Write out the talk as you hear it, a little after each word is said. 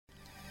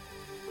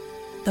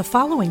The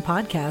following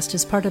podcast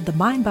is part of the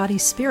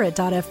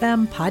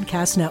MindBodySpirit.fm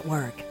podcast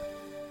network.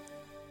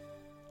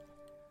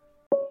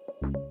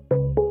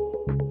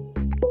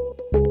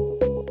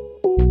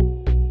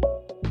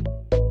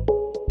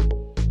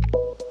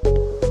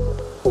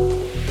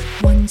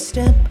 One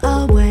step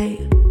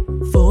away,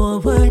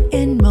 forward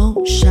in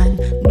motion.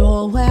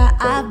 Know where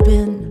I've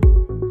been,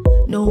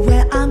 know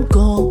where I'm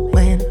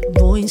going.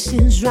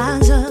 Voices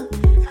rise up,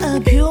 a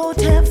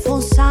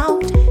beautiful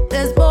sound.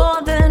 There's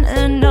more than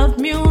enough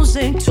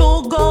music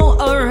to go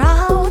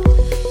around.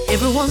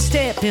 Everyone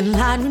step in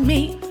line with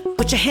me.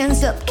 Put your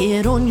hands up,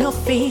 get on your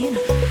feet.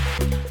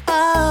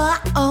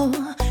 Oh,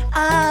 oh,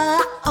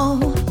 oh, oh.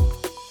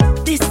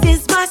 This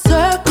is my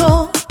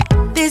circle,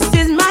 this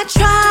is my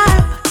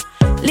tribe.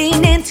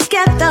 Leaning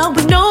together,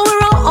 we know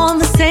we're all on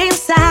the same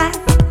side.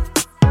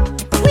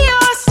 We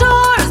are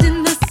stars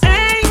in the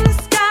same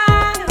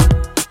sky.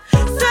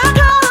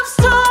 Circle of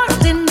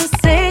stars in the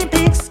same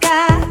big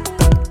sky.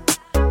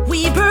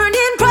 We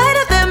burning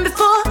brighter than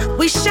before.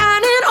 We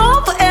shining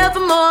on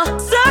forevermore.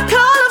 Circle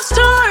of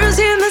stars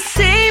in the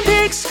same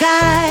big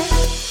sky.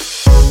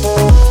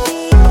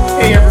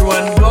 Hey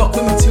everyone,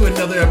 welcome to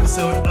another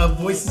episode of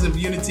Voices of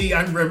Unity.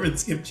 I'm Reverend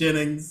Skip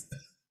Jennings.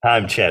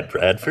 I'm Chad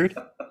Bradford.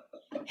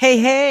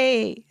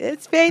 Hey,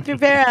 it's Faith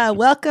Rivera.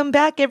 Welcome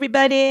back,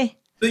 everybody.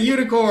 The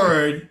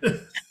unicorn.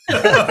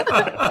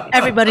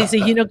 Everybody's a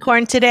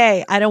unicorn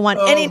today. I don't want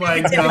any my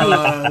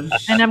negativity.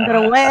 gosh. And I'm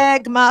going to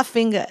wag my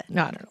finger.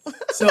 No, I don't know.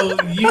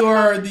 So you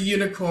are the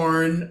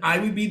unicorn. I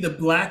would be the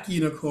black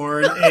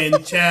unicorn,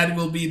 and Chad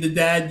will be the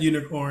dad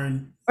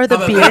unicorn. Or the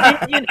How about bearded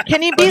that? unicorn.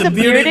 Can you be Or the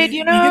bearded You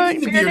unicorn? can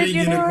be the bearded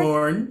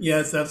unicorn.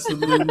 Yes,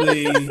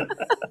 absolutely.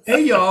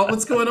 Hey y'all,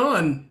 what's going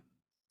on?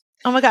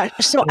 Oh my gosh.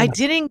 So I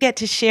didn't get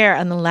to share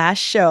on the last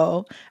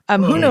show.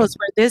 Who knows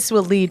where this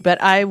will lead, but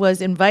I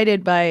was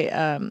invited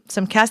by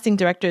some casting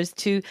directors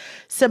to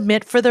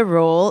submit for the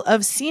role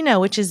of Sina,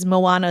 which is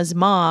Moana's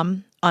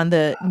mom on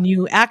the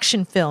new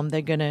action film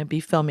they're going to be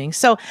filming.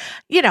 So,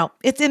 you know,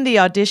 it's in the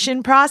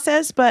audition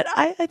process, but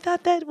I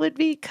thought that would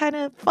be kind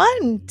of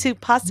fun to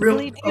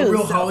possibly do.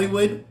 Real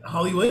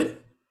Hollywood?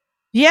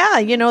 Yeah,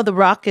 you know, The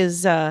Rock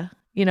is,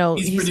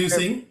 He's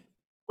producing.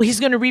 He's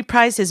going to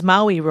reprise his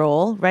Maui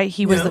role, right?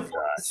 He was the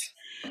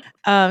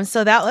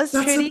so that was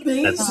That's pretty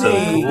amazing. That's so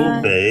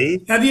cool,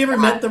 babe. Have you ever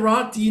met The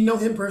Rock? Do you know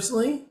him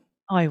personally?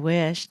 Oh, I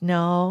wish.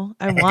 No,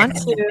 I want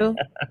to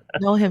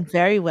know him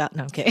very well.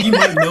 No, I'm kidding. You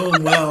might know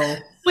him well.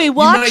 We You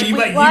watched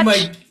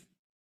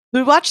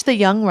The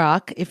Young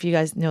Rock, if you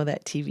guys know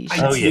that TV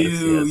show. I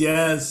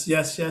yes, do.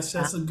 Yes.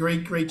 That's a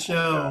great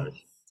show.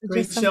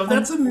 Great Just some show. fun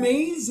That's stuff. That's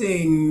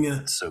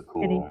amazing. so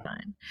Pretty cool.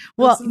 fun.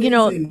 Well, That's you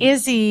know, amazing.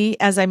 Izzy,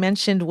 as I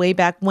mentioned way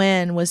back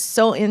when, was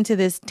so into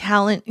this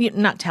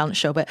not talent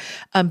show, but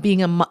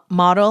being a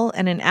model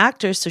and an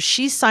actor. So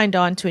she signed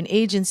on to an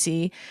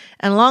agency.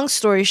 And long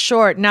story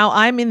short, now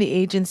I'm in the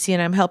agency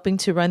and I'm helping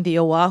to run the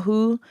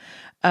Oahu.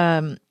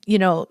 Be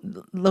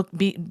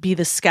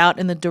the scout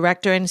and the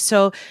director. And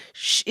so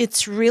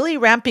it's really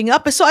ramping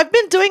up. So I've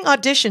been doing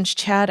auditions.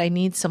 Chad, I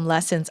need some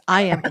lessons.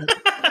 I am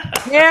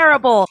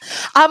terrible.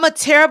 I'm a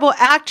terrible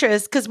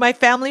actress because my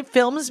family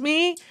films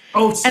me.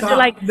 Oh, stop. And they're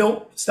like,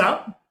 no,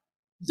 stop.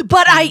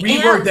 but I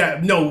Reword am.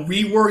 that. No,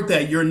 reword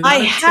that. You're not I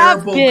a have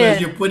terrible been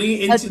because you're putting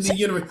it into the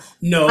universe.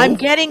 No, I'm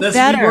getting let's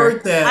better.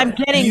 reword that. I'm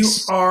getting You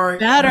are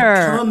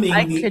better. becoming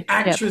I the could get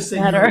actress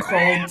that better. you're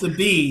called to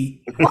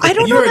be. Well, I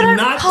don't know You're that I'm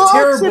not called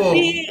terrible. to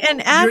be an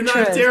You're actress.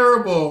 not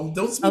terrible.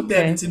 Don't speak that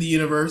Okay. into the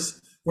universe.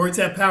 Words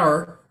have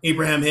power,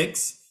 Abraham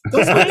Hicks.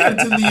 Don't speak that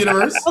into the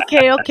universe.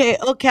 Okay.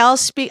 I'll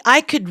speak.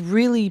 I could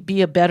really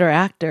be a better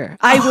actor.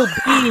 I will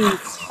be.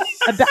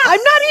 I'm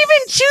not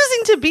even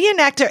choosing to be an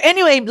actor.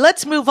 Anyway,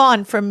 let's move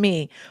on from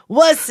me.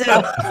 What's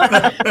up?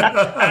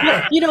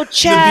 Chad.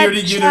 The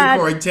bearded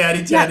unicorn,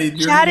 Taddy, bearded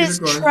Chad is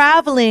unicorn.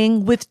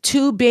 traveling with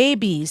 2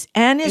 babies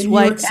and his In New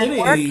wife York City. and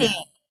working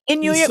in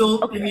New You York.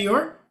 still in New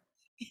York?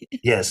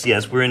 Yes,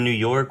 we're in New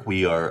York.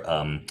 We are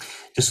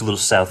just a little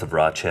south of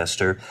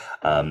Rochester,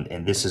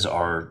 and this is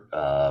our.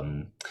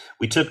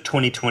 We took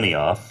 2020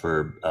 off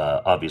for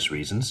obvious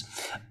reasons,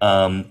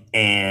 but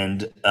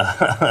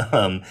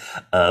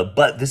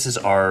this is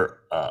our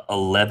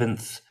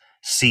 11th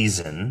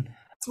season,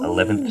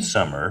 11th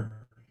summer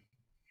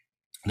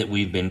that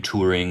we've been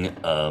touring.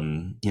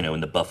 In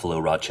the Buffalo,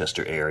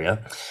 Rochester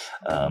area,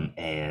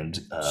 and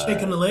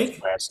Shake on the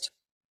Lake?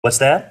 What's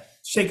that?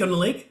 Shake on the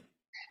Lake?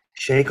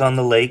 Shake on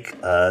the Lake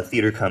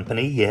Theater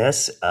Company,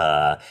 yes.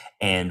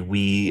 And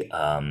we,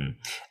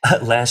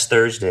 last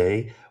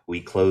Thursday,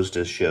 we closed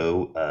a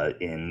show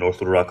in North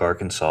Little Rock,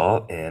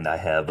 Arkansas, and I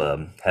have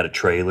had a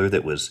trailer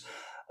that was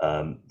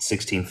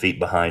 16 feet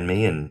behind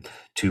me and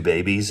 2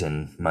 babies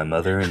and my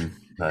mother and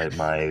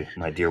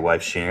my dear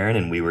wife Sharon,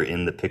 and we were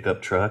in the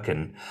pickup truck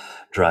and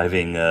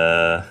driving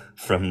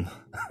from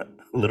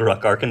Little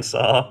Rock,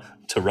 Arkansas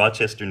to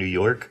Rochester, New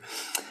York,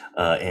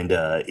 and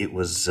it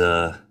was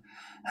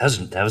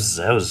that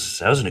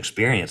was an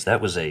experience.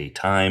 That was a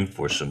time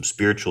for some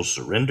spiritual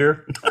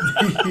surrender.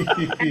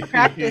 And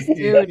practice,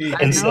 dude. I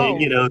And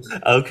saying, know.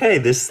 okay,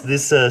 this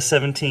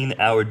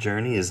 17-hour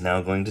journey is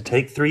now going to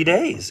take 3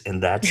 days,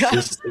 and that's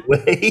just the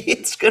way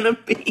it's gonna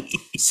be.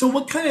 So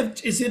what kind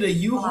of, is it a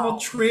U-Haul Wow.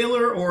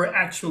 trailer or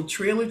actual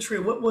trailer?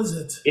 What was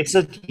it? It's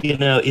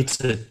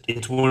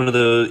one of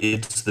the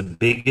it's the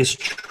biggest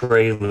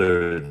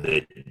trailer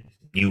that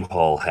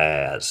U-Haul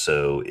has.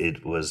 So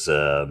it was,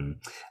 and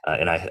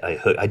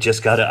I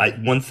just got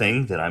one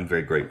thing that I'm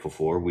very grateful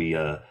for.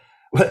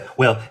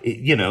 Well,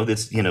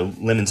 this,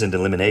 lemons into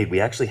lemonade. We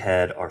actually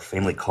had our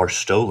family car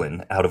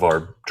stolen out of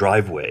our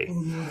driveway. Oh,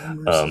 Lord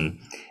have Um,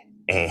 mercy.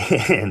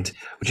 and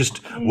we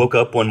just woke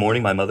up one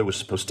morning. My mother was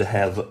supposed to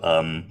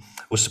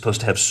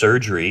have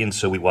surgery, and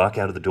so we walk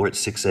out of the door at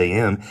 6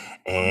 a.m.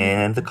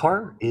 and the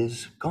car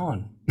is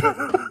gone.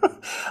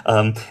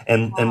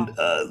 And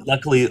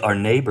luckily, our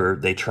neighbor,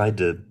 they tried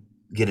to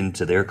get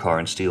into their car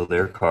and steal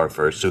their car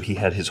first, so he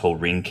had his whole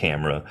Ring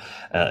camera,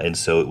 and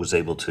so it was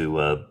able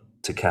to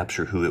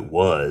capture who it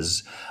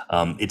was.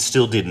 It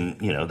still didn't,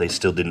 they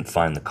still didn't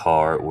find the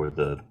car or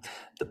the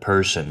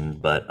person,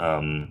 but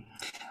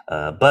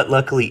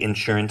luckily,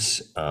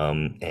 insurance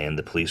and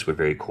the police were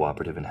very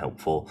cooperative and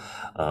helpful.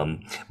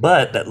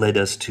 But that led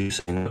us to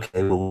saying,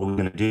 okay, well, what are we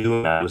going to do?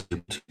 And I was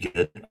able to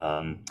get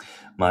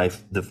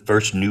the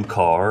first new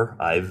car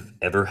I've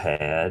ever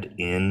had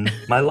in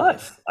my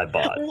life. I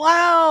bought.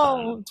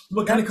 Wow.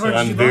 What kind of car So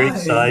did you I'm very buy?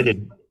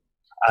 excited.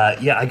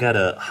 Yeah, I got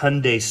a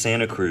Hyundai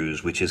Santa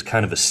Cruz, which is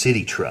kind of a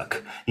city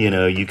truck.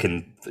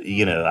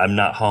 I'm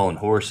not hauling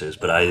horses,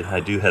 but I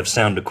do have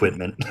sound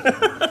equipment.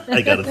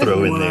 I got to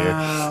throw in there.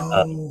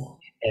 Uh, Wow.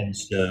 and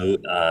so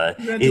it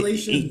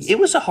Congratulations.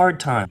 was a hard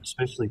time,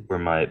 especially for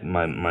my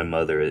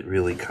mother. It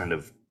really kind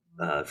of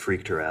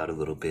freaked her out a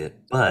little bit,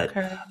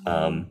 Okay.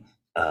 um,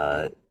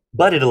 uh,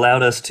 but it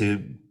allowed us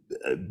to,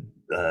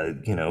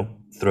 uh,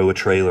 throw a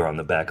trailer on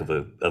the back of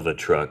a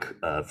truck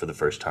for the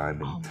first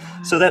time, and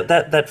Oh, so wow.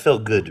 that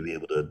felt good to be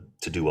able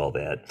to do all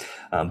that.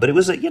 But it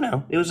was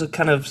a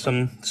kind of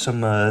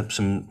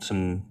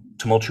some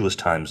tumultuous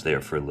times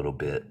there for a little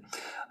bit.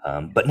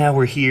 But now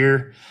we're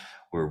here.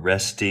 We're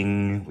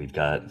resting. We've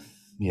got,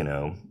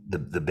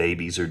 the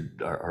babies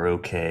are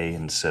okay,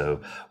 and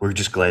so we're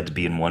just glad to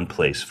be in one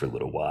place for a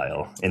little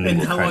while, and then And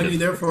we'll how long kind are you of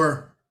there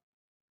for?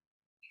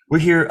 we're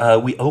here.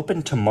 We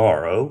open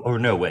tomorrow, or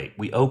no, wait,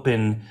 we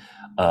open.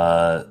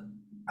 Uh,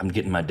 I'm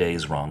getting my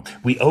days wrong.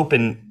 We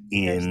open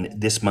in Thursday.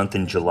 this month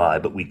in July,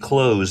 but we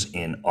close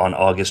in on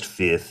August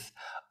 5th,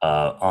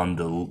 on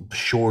the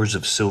shores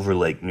of Silver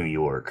Lake, New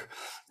York.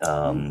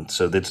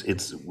 So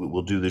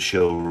we'll do the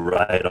show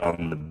right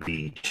on the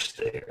beach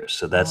there.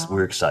 So we're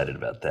Wow. excited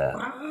about that.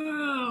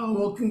 Wow. Well,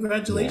 Yeah, yeah,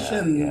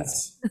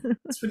 congratulations.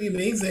 It's pretty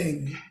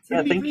amazing. yeah.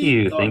 Pretty, Thank pretty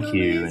you, thank doggone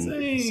you. And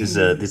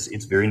amazing.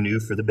 it's very new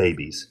for the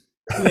babies.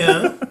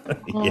 Yeah.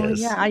 Oh, Yes.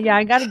 yeah. Yeah,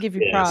 I got to give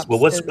you Yes. Well,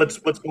 props what's 'cause what's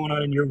what's going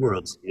on in your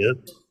world? Yep.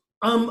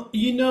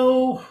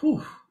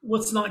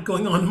 What's not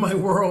going on in my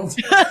world?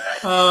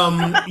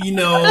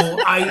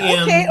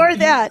 I okay, am. or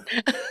that.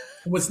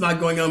 What's not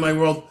going on in my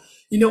world?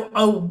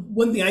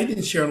 One thing I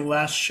didn't share on the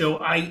last show,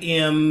 I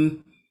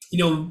am,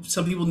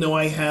 some people know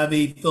I have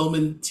a film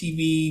and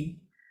TV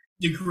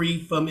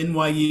degree from NYU. I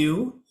didn't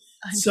know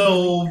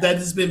So that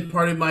has been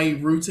part of my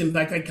roots. In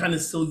fact, I kind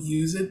of still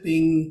use it,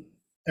 being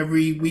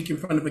every week in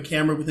front of a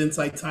camera with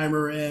Insight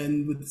Timer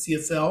and with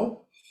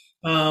CSL,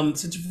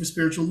 Center for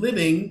Spiritual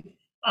Living.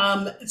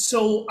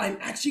 So I'm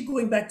actually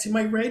going back to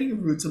my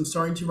writing roots. I'm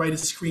starting to write a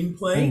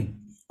screenplay, Mm.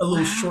 a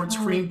little short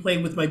Wow.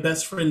 screenplay with my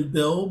best friend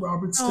Bill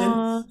Robertson,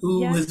 Oh,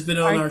 who yes. has been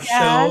on Our our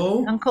dad,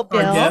 show, Uncle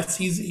our Bill. guest.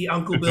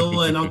 Uncle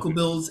Bill and Uncle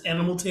Bill's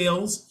Animal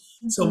Tales.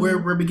 So we're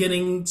Mhm. we're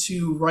beginning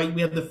to write.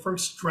 We have the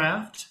first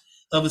draft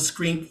of a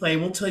screenplay. I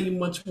won't tell you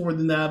much more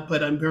than that,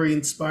 but I'm very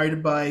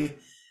inspired by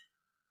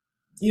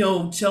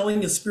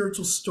telling a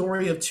spiritual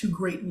story of two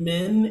great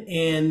men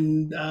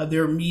and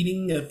their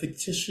meeting, a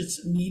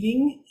fictitious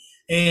meeting,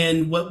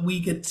 and what we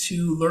get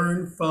to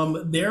learn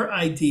from their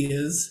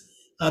ideas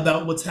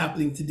about what's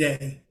happening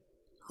today,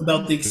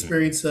 about the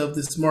experience of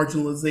this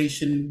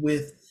marginalization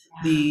with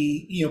Yeah.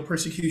 the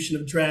persecution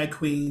of drag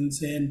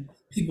queens and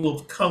people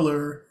of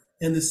color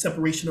and the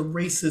separation of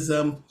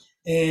racism.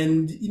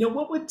 And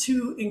what would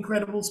two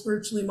incredible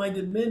spiritually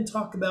minded men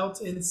talk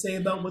about and say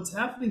about what's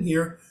happening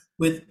here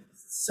with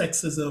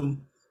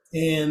sexism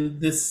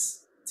and this,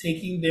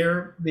 taking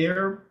their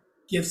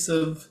gifts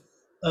of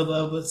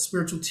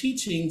spiritual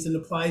teachings and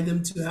apply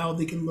them to how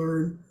they can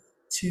learn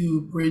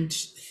to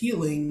bridge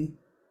healing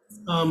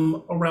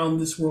around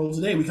this world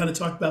today. We kind of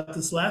talked about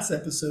this last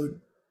episode,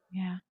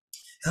 Yeah.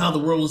 how the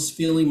world is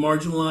feeling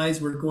marginalized.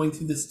 We're going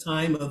through this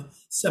time of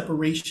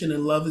separation,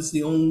 and love is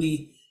the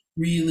only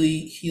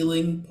really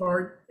healing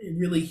power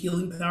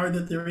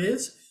that there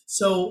is.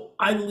 So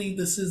I believe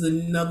this is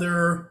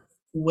another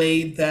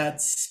way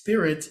that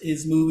spirit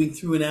is moving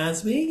through and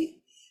as me,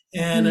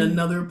 and Mhm.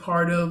 another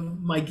part of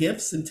my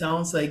gifts and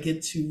talents I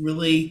get to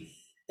really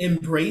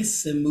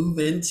embrace and move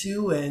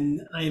into,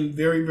 and I am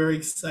very, very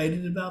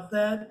excited about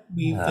that.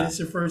 We Yeah, finished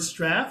the first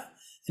draft,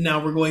 and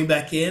now we're going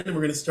back in, and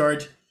we're going to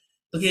start.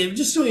 Okay, we're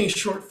just doing a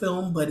short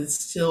film, but it's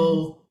Mhm.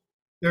 still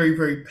very,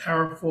 very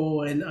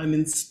powerful, and I'm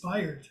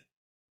inspired.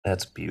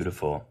 that's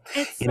beautiful.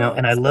 It's You know, so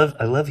and I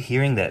love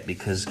hearing that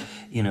because,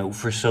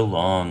 for so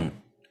long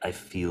I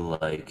feel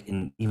like,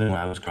 and even when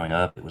I was growing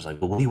up, it was like,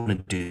 well, what do you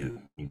want to do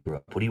when you grow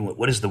up? What do you want?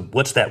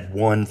 What's that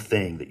one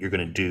thing that you're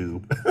going to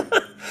do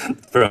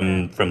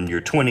from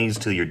your 20s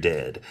till you're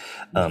dead?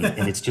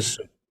 And it's just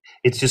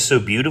so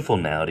beautiful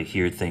now to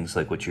hear things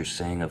like what you're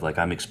saying of like,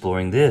 I'm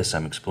exploring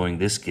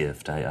this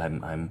gift,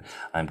 I'm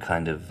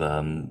kind of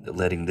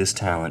letting this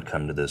talent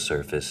come to the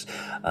surface,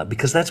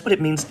 because that's what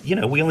it means.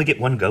 We only get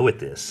one go at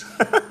this.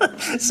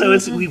 So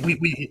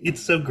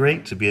it's so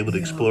great to be able to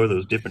Yeah, explore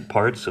those different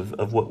parts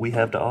of what we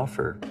have to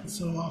offer.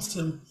 so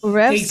awesome.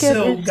 Rev Hey, Skip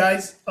so is.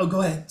 guys, oh,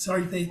 go ahead.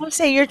 Sorry, Faith. I'm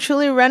saying you're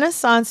truly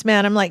Renaissance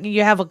man. I'm like,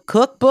 you have a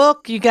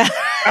cookbook. You got,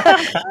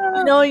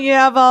 you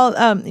have all.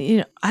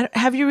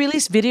 Have you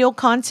released video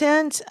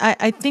content? I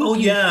Oh think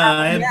you yeah, have.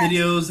 I have Yes,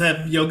 videos, I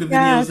have yoga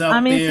yes. videos I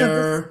out mean, so this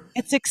there.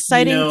 it's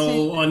exciting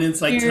to On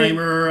Insight hear.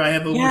 Timer, I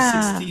have over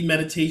Yeah. 60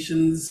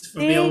 meditations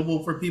See?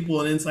 available for people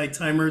on Insight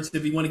Timers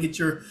if you want to get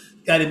your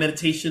guided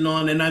meditation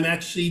on. And I'm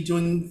actually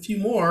doing a few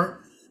more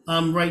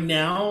right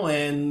now,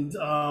 and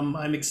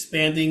I'm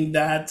expanding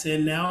that.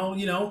 And now,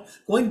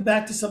 going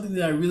back to something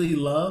that I really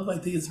love, I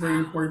think it's very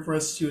important for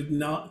us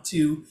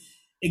to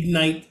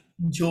ignite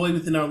joy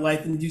within our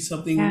life and do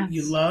something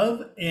you Yes.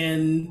 love,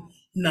 and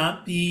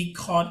not be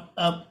caught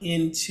up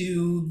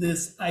into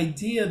this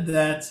idea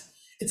that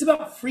it's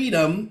about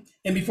freedom.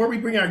 And before we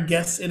bring our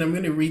guests in, I'm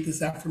going to read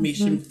this Mhm.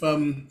 affirmation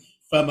from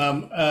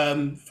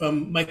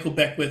Michael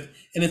Beckwith,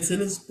 and it's in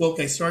his book.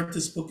 I started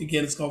this book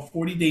again. It's called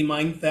 40-Day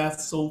Mind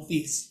Fast Soul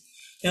Feast.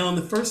 And on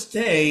the first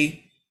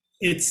day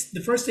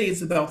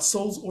is about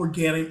soul's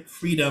organic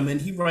freedom,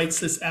 and he writes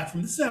this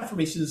affirmation. This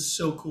affirmation is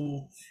so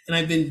cool, and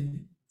I've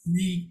been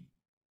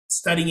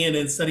studying it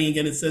and studying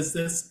again. It says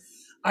this: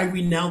 I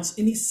renounce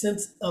any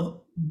sense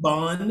of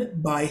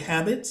bond by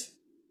habit, Mm.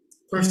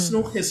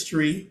 personal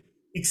history,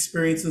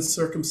 experience, and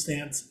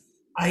circumstance.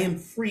 I am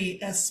free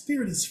as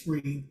spirit is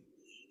free.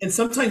 And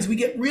sometimes we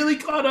get really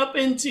caught up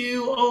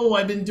into, oh,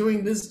 I've been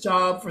doing this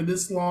job for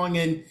this long,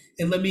 and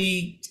let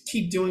me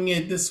keep doing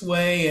it this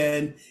way.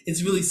 And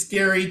it's really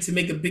scary to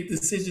make a big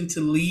decision to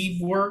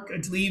leave work or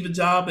to leave a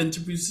job and to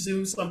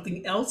pursue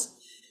something else.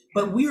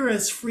 But we are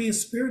as free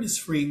as spirit is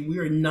free. We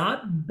are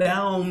not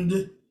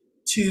bound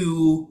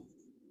to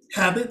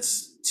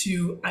habits,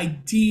 to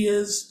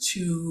ideas,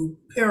 to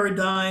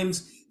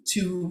paradigms,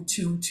 to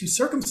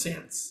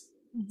circumstance.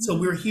 So Mhm.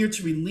 we're here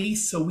to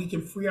release so we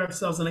can free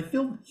ourselves. And I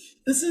feel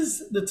this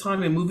is the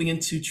time I'm moving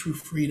into true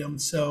freedom.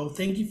 So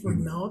thank you for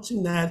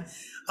acknowledging that.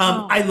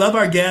 Oh, I love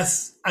our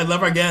guests. I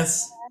love our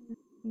guests.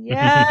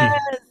 yes.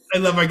 I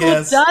love our Who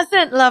guests.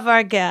 doesn't love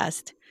our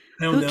guest?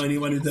 I don't Who know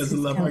anyone who cares doesn't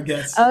who's love our coming?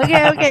 guests.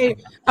 Okay, okay.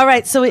 All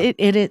right. So it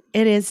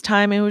is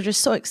time, and we're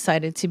just so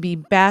excited to be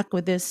back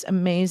with this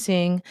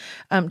amazing,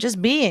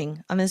 just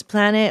being on this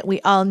planet.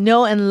 We all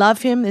know and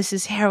love him. This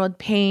is Harold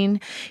Payne.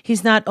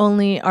 He's not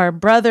only our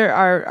brother,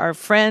 our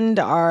friend,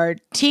 our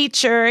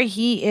teacher.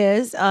 He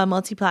is a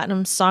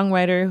multi-platinum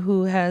songwriter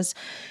who has,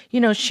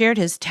 shared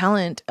his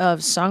talent of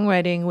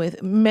songwriting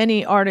with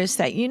many artists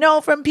that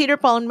from Peter,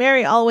 Paul, and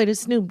Mary all the way to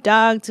Snoop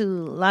Dogg to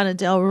Lana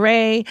Del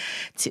Rey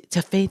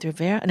to Faith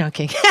Rivera. No,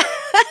 okay.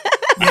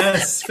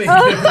 Yes, Faith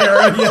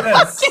Rivera,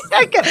 yes.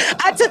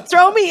 Had to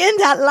throw me in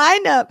that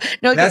lineup.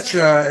 No,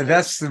 okay.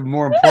 That's the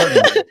more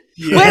important one.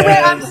 Wait,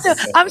 I'm still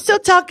Yes. I'm still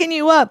talking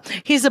you up.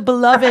 He's a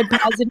beloved,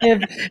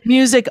 positive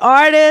music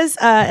artist,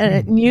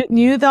 a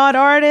new thought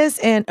artist,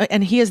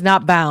 and he is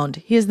not bound.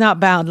 He is not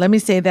bound. Let me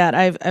say that.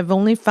 I've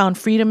only found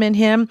freedom in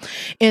him,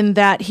 in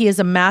that he is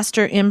a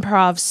master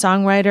improv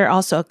songwriter,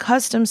 also a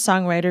custom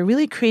songwriter,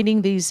 really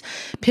creating these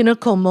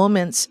pinnacle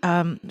moments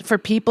for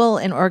people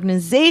and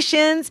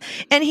organizations.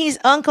 And he's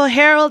Uncle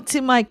Harold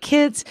to my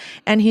kids,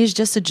 and he's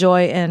just a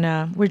joy.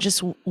 And we're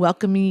just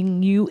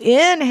welcoming you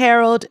in,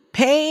 Harold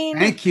Payne.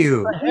 Thank you.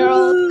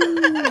 Harold.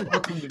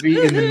 Welcome to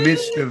be in the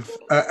midst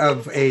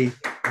of a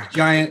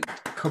giant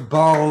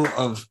cabal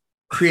of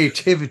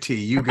creativity.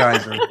 You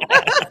guys are.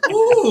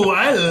 Ooh,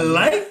 I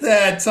like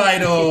that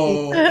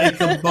title. A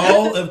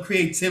cabal of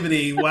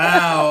creativity.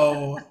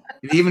 Wow.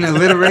 Even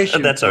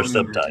alliteration. That's our is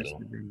going there, just subtitle.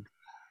 to bring-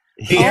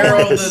 Hey,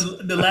 Harold, Yes.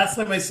 the last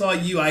time I saw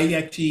you, I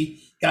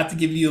actually got to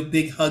give you a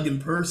big hug in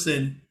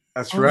person.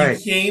 That's Oh, You right.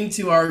 came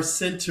to our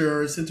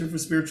Center for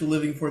Spiritual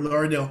Living, Fort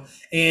Lauderdale,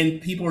 and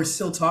people are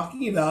still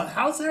talking about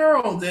how's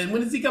Harold and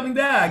when is he coming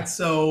back.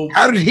 So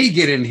How did he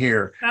get in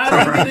here? how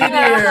did he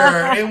get in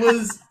here? It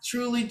was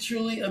truly,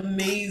 truly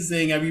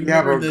amazing. I We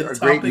have remember the a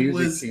great topic music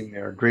was, team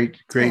there.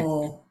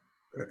 oh,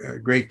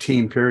 Great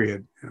team.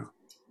 Period. Yeah.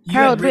 you had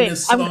Harold, written wait. a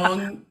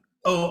song.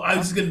 Oh, I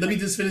was gonna let me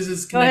just finish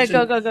this Go ahead.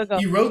 Go, connection. go, go, go.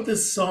 You wrote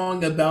this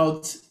song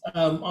about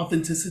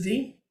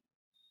authenticity,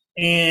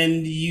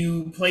 and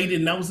you played it,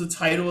 and that was the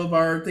title of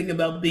our thing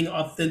about being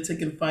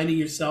authentic and finding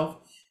yourself.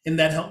 And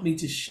that helped me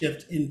to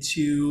shift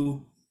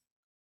into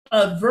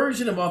a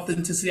version of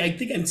authenticity. I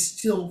think I'm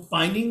still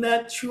finding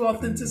that true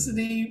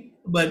authenticity,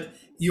 but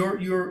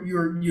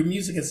your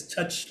music has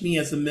touched me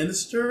as a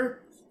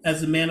minister,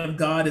 as a man of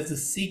God, as a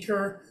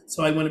seeker.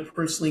 So I want to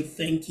personally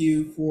thank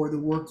you for the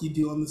work you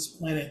do on this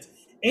planet.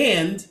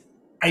 And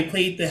I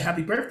played the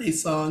happy birthday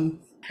song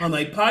on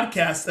my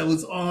podcast that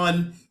was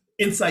on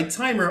Inside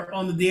Timer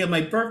on the day of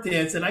my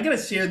birthday. I said, I got to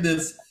share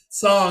this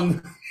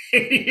song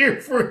here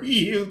for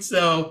you.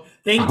 So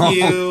thank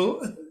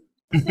you.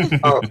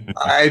 Oh,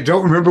 I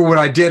don't remember what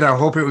I did. I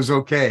hope it was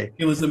okay.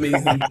 It was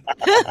amazing.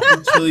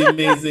 It's really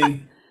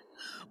amazing.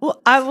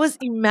 Well, I was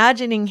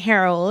imagining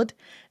Harold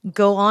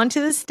go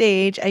onto the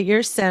stage at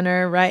your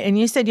center, right? And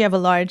you said you have a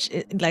large,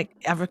 like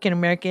African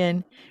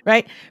American,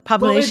 right, Well,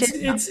 population.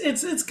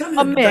 it's kind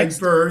A of mix,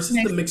 diverse. It's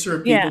a mix. mixture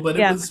of Yeah, people, but it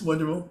yeah. was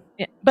wonderful.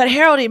 Yeah. But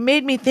Harold, it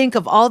made me think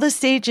of all the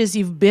stages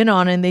you've been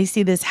on, and they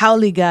see this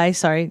howly guy,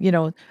 sorry,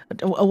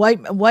 a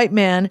white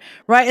man,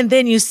 right? And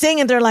then you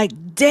sing, and they're like,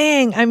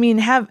 "Dang!" I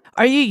mean,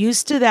 are you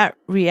used to that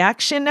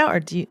reaction now, or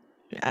do you?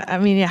 I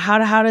mean,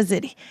 how does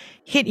it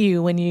hit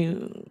you when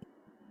you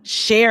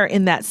share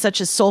in that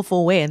such a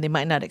soulful way, and they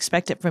might not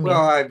expect it from you?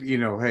 Well,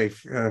 hey,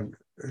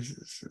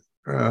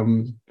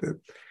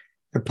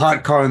 the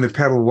pot calling the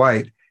kettle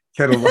white.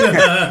 Kettle white.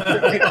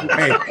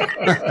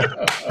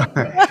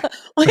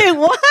 Wait,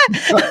 what?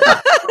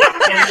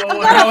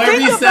 However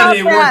you said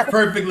it worked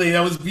perfectly. That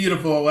was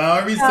beautiful.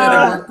 However you said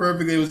it worked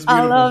perfectly. It was beautiful.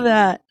 I love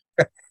that.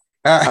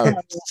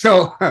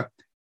 So,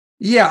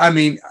 yeah, I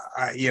mean,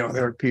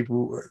 there are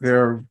people,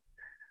 there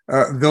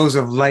are those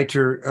of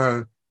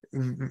lighter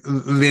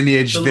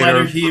lineage The that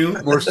lighter are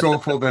hue. more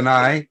soulful than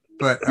I,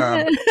 but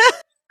yeah,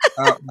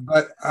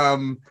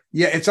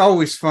 it's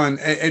always fun.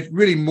 It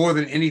really, more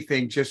than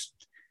anything, just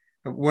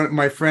when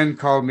my friend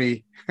called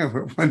me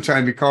one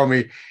time, he called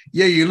me,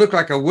 "Yeah, you look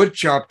like a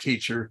woodshop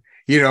teacher,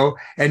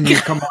 and you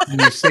come up and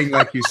you sing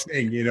like you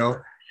sing,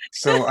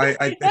 So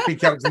I think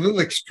that was a little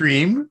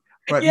extreme,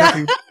 but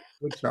nothing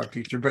woodshop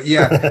teacher. But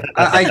yeah,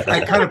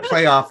 I kind of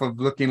play off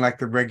of looking like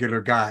the regular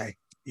guy,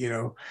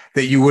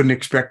 that you wouldn't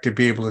expect to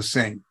be able to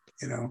sing,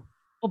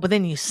 Oh, but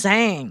then you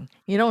sang.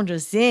 You don't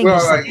just sing.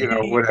 Well,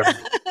 whatever.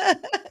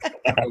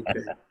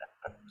 Okay.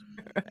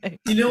 Right.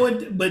 You know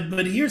what?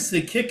 But here's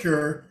the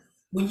kicker.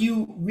 When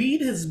you read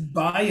his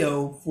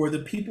bio for the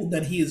people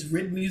that he has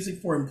written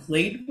music for and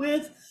played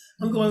with,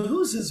 I'm going,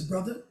 who's this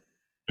brother?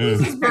 Who's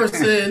this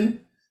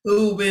person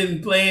who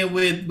been playing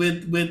with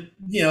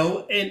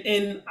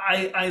and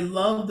I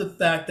love the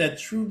fact that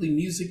truly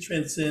music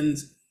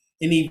transcends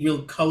any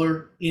real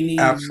color, any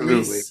Absolutely.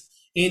 race,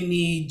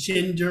 any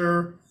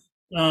gender.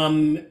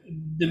 The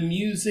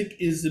music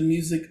is the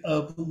music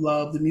of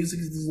love. The music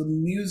is the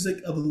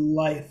music of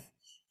life.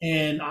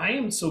 And I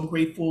am so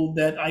grateful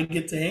that I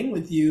get to hang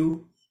with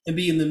you and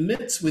be in the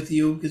midst with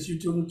you because you're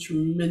doing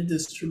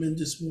tremendous,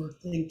 tremendous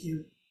work. Thank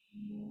you.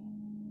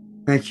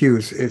 Thank you.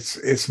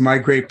 It's my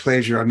great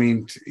pleasure. I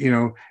mean,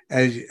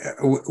 as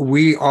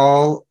we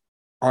all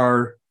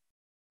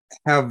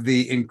have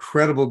the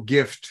incredible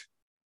gift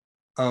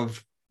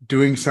of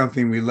doing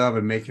something we love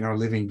and making our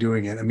living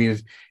doing it. I mean,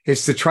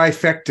 it's the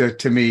trifecta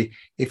to me.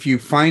 If you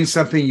find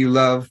something you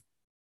love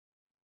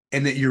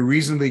and that you're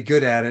reasonably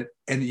good at it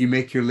and that you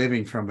make your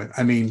living from it,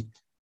 I mean,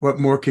 what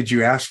more could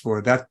you ask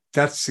for?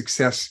 That's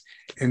success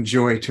and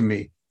joy to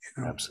me.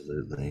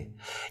 Absolutely.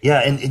 Yeah.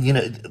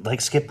 And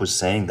like Skip was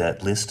saying,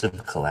 that list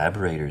of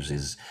collaborators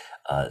is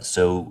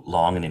so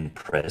long and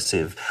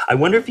impressive. I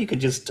wonder if you could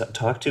just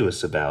talk to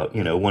us about,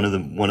 one of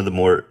the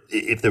more,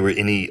 if there were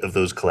any of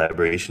those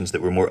collaborations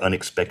that were more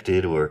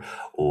unexpected or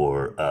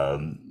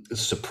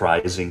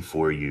surprising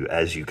for you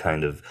as you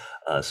kind of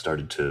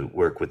started to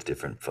work with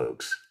different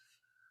folks.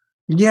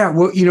 Yeah,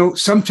 well,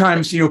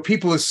 sometimes,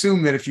 people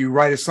assume that if you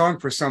write a song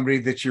for somebody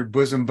that you're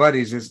bosom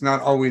buddies. It's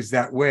not always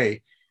that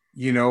way.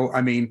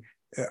 I mean,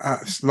 a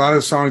lot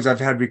of songs I've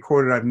had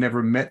recorded, I've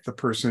never met the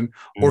person,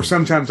 or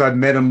sometimes I've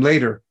met them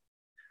later.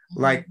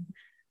 Like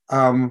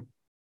my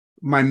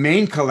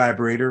main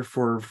collaborator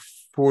for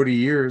 40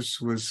 years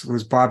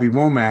was Bobby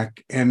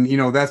Womack. And,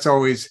 that's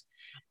always,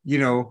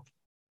 incredible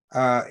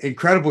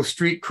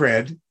street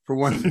cred for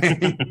one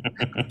thing.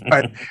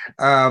 But,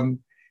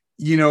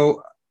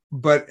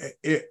 but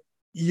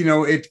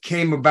it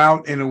came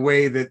about in a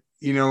way that,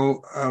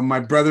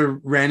 my brother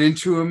ran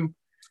into him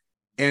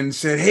and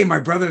said, "Hey, my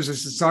brother's a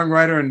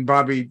songwriter." And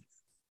Bobby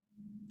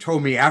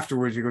told me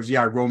afterwards, he goes,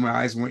 "Yeah," I rolled my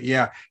eyes and went,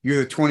 "Yeah,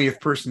 you're the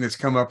 20th person that's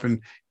come up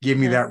and give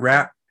me that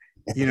rap,"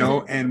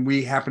 and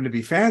we happened to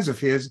be fans of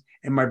his.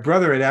 And my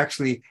brother had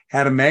actually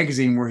had a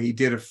magazine where he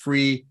did a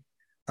free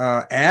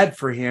ad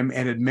for him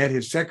and had met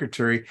his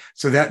secretary.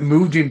 So that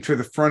moved him to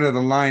the front of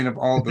the line of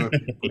all the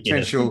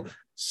potential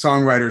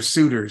songwriter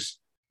suitors.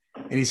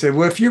 And he said,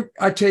 "Well,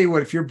 I tell you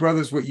what, if your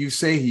brother's what you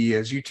say he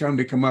is, you tell him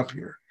to come up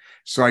here."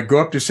 So I go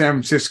up to San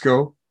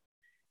Francisco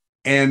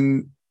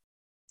and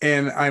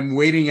I'm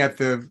waiting at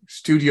the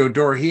studio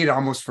door. He had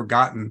almost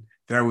forgotten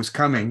that I was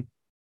coming.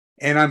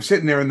 And I'm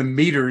sitting there in the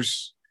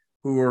Meters,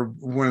 who are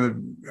one of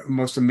the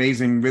most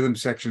amazing rhythm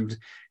sections.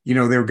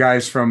 They're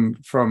guys from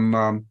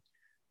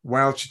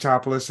Wild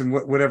Chitopoulos and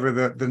whatever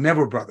the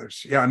Neville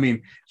brothers. Yeah, I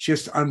mean,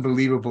 just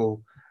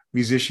unbelievable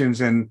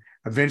musicians. And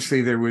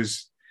eventually there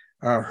was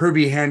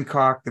Herbie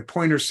Hancock, the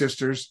Pointer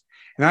Sisters,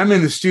 and I'm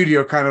in the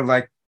studio, kind of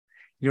like,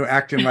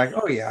 acting like,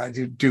 oh yeah, I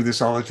do this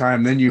all the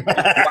time. Then you walk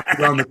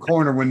around the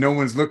corner when no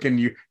one's looking,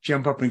 you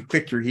jump up and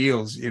click your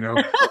heels.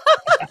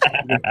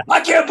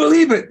 I can't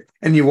believe it,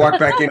 and you walk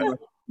back in. Like,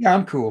 yeah,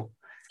 I'm cool.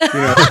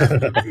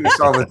 I do this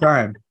all the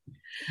time.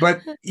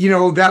 But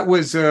that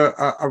was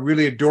a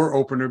really a door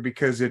opener,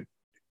 because it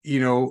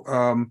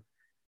and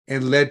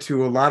led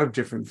to a lot of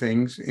different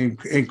things,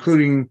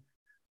 including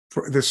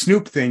the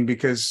Snoop thing,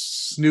 because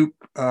Snoop,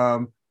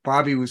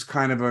 Bobby was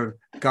kind of a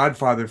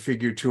godfather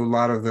figure to a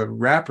lot of the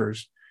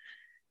rappers.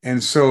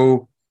 And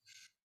so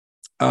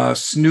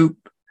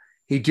Snoop,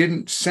 he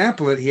didn't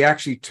sample it. He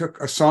actually took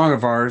a song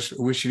of ours,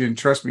 I Wish You Didn't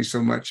Trust Me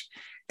So Much,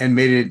 and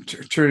made it,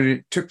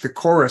 took the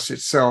chorus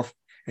itself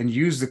and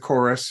used the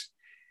chorus,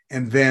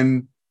 and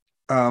then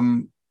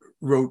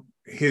wrote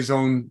his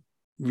own,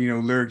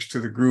 lyrics to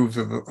the grooves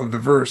of the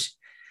verse.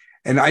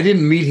 And I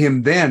didn't meet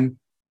him then,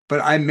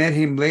 but I met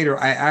him later.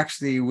 I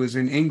actually was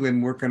in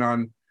England working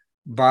on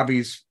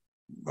Bobby's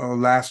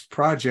last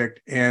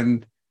project,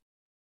 and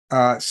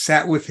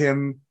sat with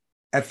him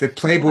at the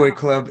Playboy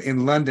Club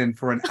in London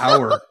for an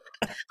hour.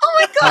 Oh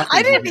my God,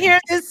 I didn't hear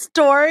this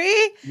story.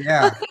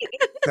 Yeah.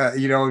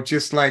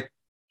 Just like,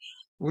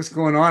 what's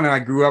going on? And I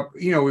grew up,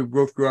 we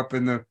both grew up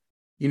in the,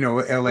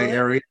 LA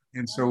area.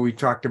 And so we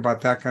talked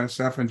about that kind of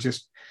stuff, and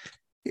just,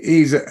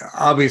 he's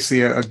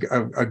obviously a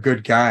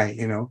good guy,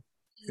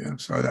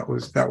 so that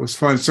was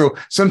fun. So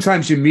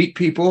sometimes you meet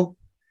people,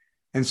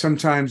 and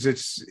sometimes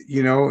it's,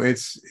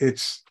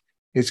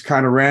 it's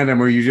kind of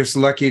random, or you're just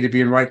lucky to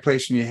be in the right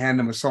place and you hand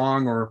them a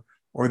song, or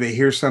they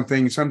hear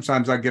something.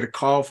 Sometimes I get a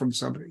call from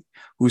somebody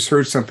who's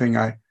heard something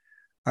I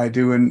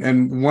do.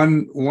 And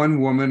one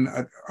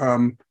woman,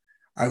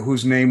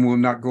 whose name will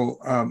not go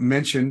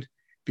mentioned,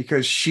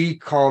 because she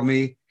called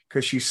me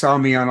because she saw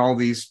me on all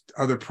these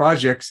other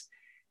projects,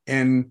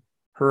 and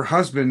her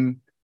husband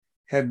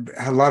had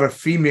a lot of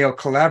female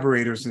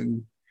collaborators,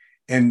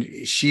 and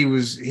he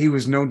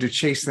was known to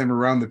chase them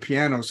around the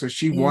piano. So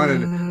she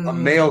wanted a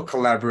male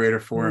collaborator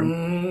for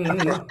him.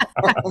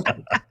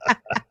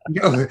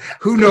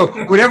 Who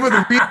knows? Whatever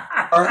the reasons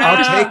are,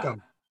 I'll take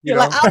them.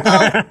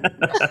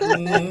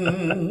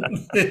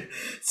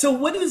 So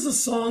what is the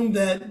song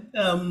that,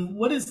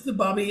 what is the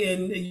Bobby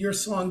and your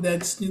song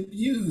that Snoop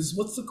used?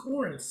 What's the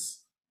chorus?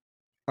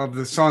 Of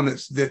the song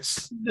that's that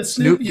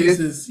Snoop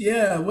uses?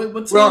 Yeah.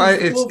 What song? Well,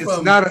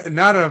 it's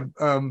not a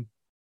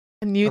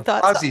New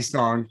Thoughts Ozzy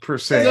song per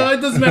se. No,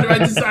 it doesn't matter.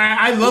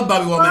 I love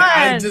Bobby Womack.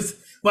 I just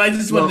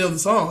want to know the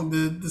song.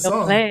 The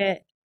song. Play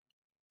it.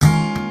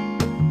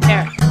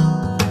 There.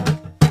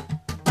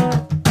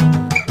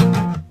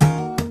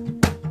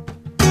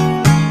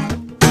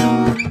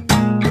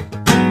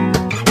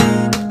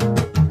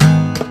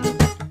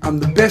 I'm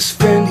the best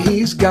friend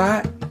he's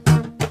got.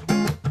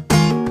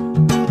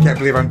 Can't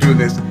believe I'm doing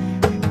this.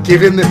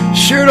 Give him the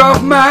shirt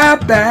off my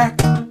back.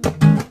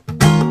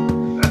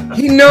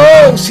 He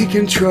knows he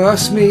can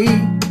trust me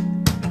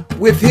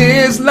with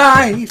his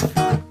life.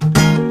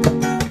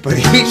 But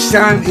each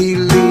time he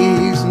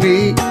leaves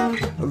me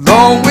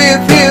alone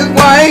with his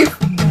wife,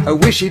 I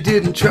wish he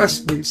didn't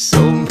trust me so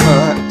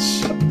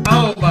much.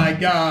 Oh my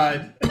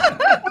God.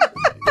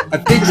 I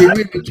think he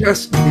really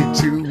trusts me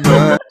too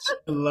much.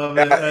 I love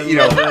it. I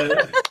love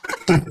it.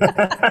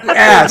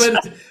 Yes.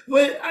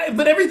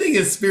 But everything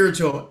is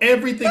spiritual.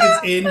 Everything is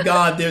in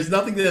God. There's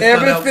nothing that's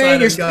not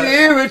outside of God.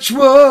 Everything is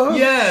spiritual.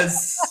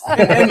 Yes.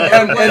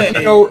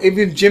 And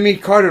even Jimmy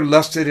Carter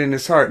lusted in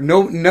his heart.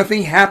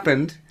 Nothing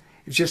happened.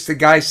 It's just the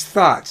guy's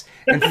thoughts.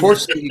 And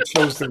fortunately, he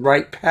chose the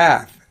right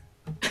path.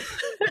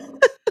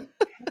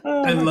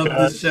 I love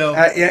this show.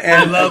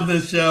 I love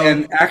this show.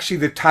 And actually,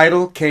 the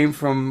title came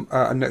from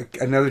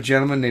another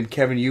gentleman named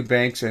Kevin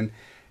Eubanks, and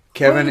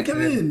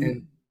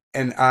Kevin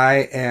and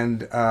I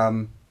and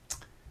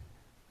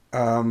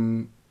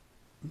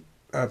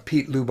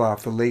Pete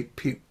Luboff, the late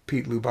Pete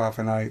Luboff,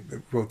 and I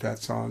wrote that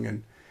song,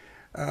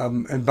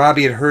 and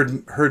Bobby had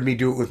heard me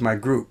do it with my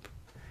group.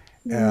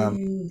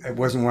 It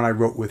wasn't one I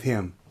wrote with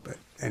him, but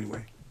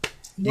anyway,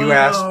 you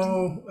asked.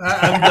 I'm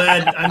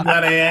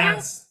glad I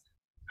asked.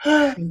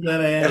 A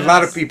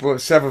lot of people,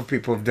 several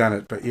people have done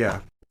it, but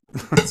yeah.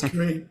 That's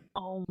great.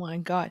 Oh my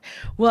God.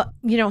 Well,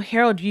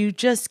 Harold, you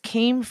just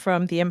came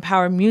from the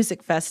Empower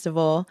Music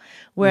Festival,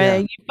 where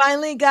you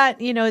finally got,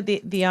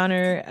 the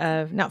honor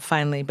of, not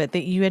finally, but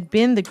that you had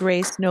been the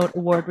Grace Note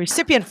Award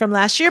recipient from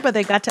last year, but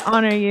they got to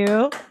honor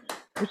you,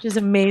 which is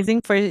amazing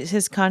for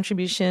his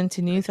contribution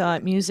to New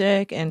Thought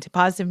music and to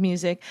positive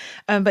music.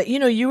 But,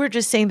 you were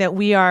just saying that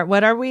we are,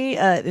 what are we?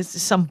 This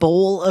is some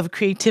bowl of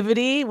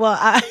creativity. Well,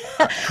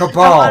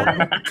 Cabal.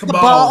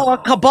 Cabal. I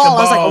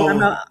was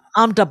like,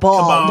 I'm the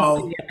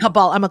ball.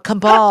 Cabal. I'm a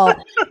cabal.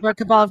 We're a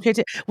cabal of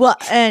creativity. Well,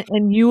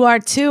 and you are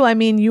too. I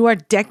mean, you are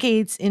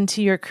decades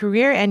into your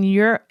career, and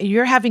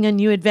you're having a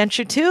new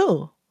adventure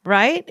too,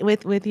 right?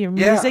 With your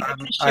music. Can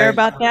you share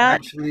about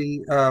that?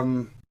 Actually,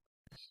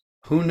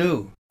 who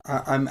knew?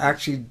 I'm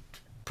actually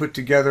put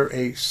together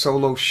a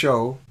solo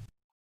show.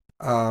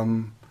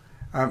 Um,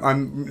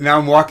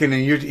 I'm walking,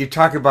 and you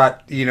talk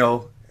about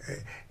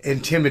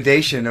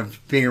intimidation of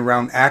being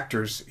around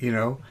actors.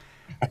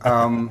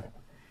 Um,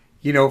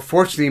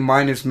 fortunately,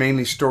 mine is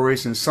mainly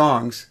stories and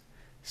songs,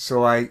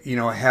 so I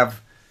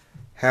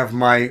have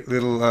my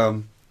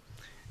little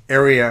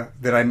area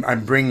that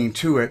I'm bringing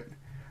to it,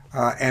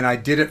 and I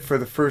did it for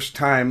the first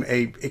time,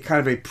 a kind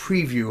of a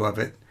preview of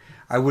it.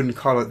 I wouldn't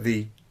call it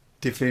the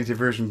definitive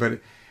version, but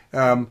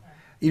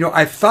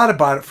I've thought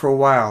about it for a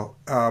while.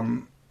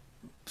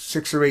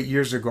 6 or 8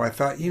 years ago, I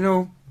thought,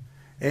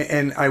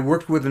 and I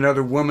worked with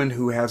another woman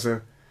who has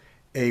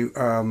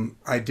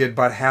I did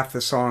about half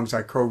the songs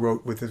I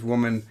co-wrote with this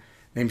woman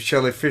named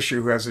Shelley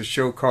Fisher, who has a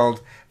show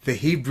called The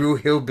Hebrew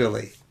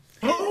Hillbilly.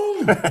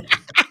 Oh,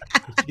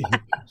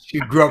 She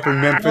grew up in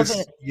I love Memphis,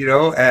 it.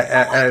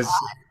 as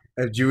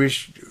a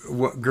Jewish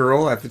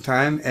girl at the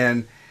time,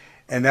 and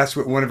that's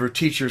what one of her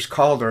teachers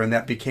called her, and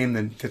that became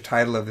the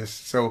title of this.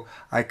 So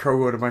I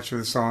co-wrote a bunch of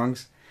the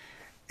songs,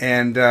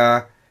 and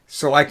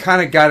so I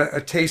kind of got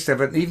a taste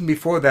of it. And even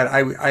before that,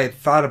 I had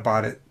thought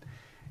about it,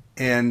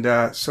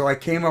 and so I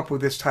came up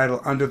with this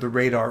title, Under the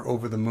Radar,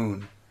 Over the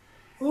Moon.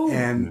 oh,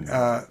 And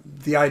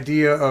the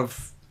idea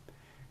of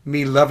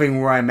me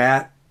loving where I'm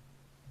at,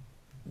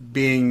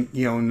 being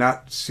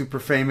not super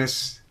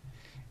famous,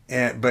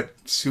 but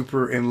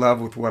super in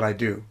love with what I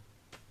do,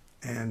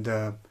 and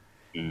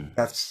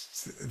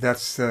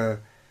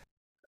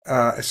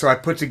so I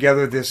put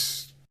together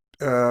this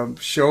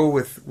show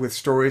with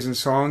stories and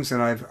songs,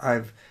 and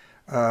I've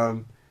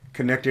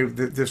connected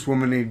with this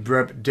woman named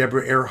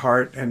Deborah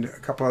Earhart, and a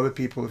couple other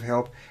people have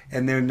helped,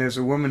 and then there's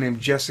a woman named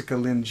Jessica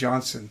Lynn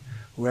Johnson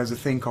who has a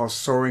thing called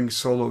Soaring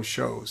Solo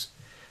Shows.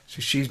 So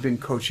she's been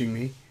coaching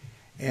me,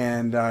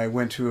 and I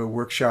went to a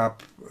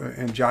workshop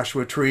in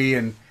Joshua Tree,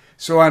 and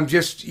so I'm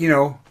just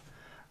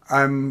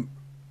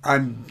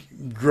I'm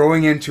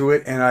growing into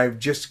it, and I've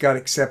just got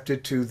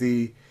accepted to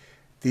the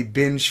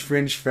Binge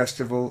Fringe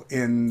Festival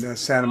in at the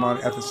Santa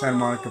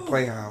Monica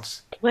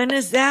Playhouse. When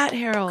is that,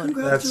 Harold?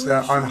 That's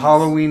congratulations. on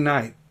Halloween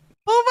night.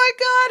 Oh my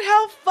God,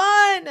 how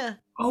fun!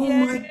 Oh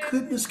my Yay.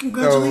 goodness, So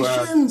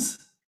congratulations.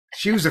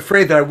 she was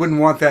afraid that I wouldn't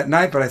want that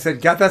night, but I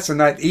said, God, that's a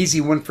night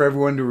easy one for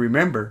everyone to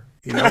remember.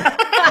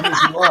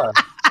 As you are.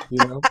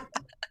 You know.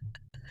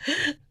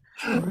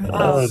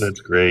 Oh, that's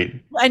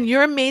great. And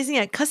you're amazing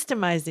at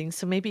customizing,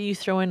 so maybe you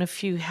throw in a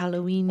few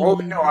Halloween. Oh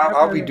no,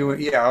 I'll be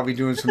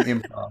doing some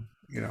improv.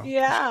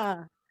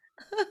 Yeah.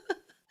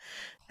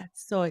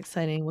 That's so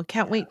exciting. We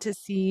can't wait to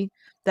see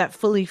that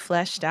fully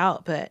fleshed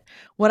out. But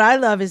what I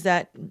love is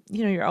that,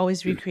 you're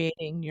always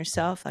recreating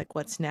yourself, like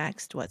what's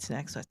next, what's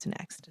next, what's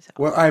next. So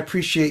Well, I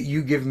appreciate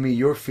you giving me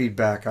your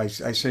feedback. I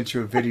sent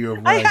you a video of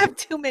I what I did have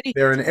too many.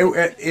 there, and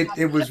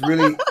it was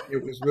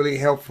really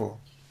helpful.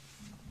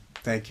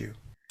 Thank you.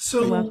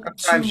 So to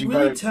Sometimes you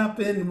really gotta. tap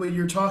in what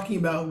you're talking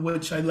about,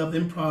 which I love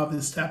improv,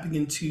 is tapping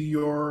into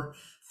your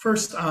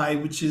first eye,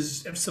 which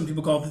is some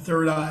people call it the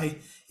third eye.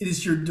 It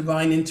is your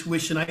divine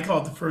intuition. I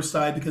call it the first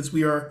eye because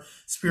we are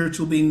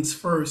spiritual beings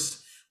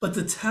first. But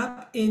to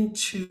tap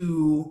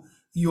into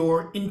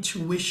your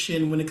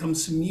intuition when it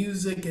comes to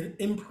music and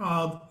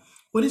improv,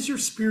 what is your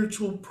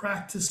spiritual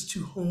practice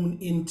to hone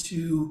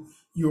into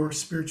your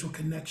spiritual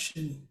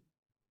connection?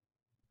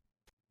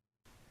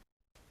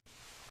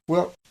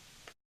 Well,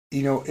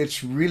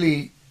 it's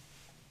really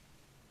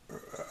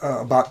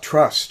about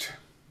trust,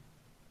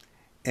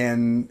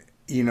 and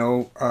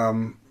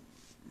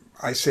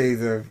I say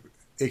the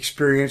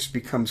experience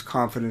becomes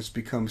confidence,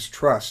 becomes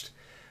trust,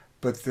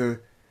 but the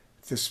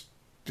s-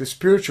 the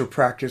spiritual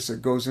practice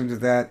that goes into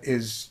that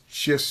is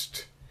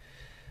just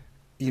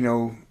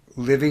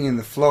living in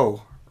the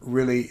flow,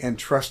 really, and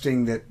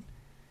trusting that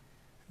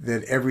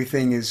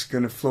everything is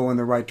going to flow in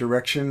the right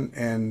direction,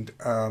 and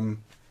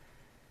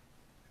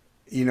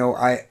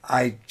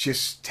I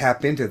just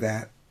tap into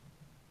that,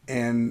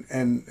 and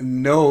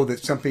know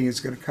that something is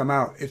going to come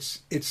out.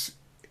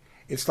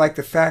 It's like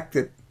the fact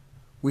that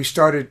we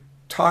started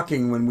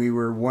talking when we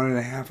were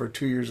 1.5 or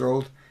 2 years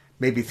old,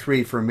 maybe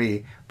three for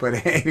me.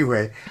 But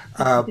anyway,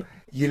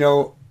 you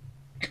know,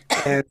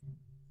 and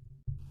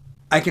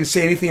I can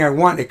say anything I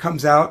want. It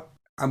comes out.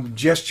 I'm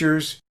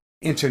gestures,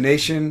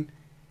 intonation,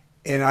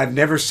 and I've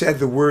never said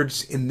the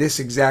words in this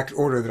exact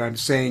order that I'm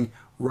saying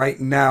right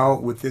now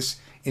with this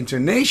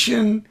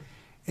intonation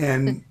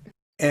and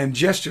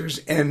gestures,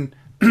 and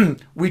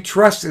we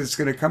trust that it's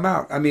going to come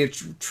out. I mean,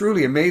 it's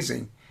truly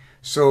amazing.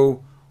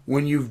 So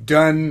when you've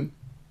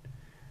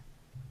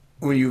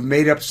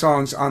made up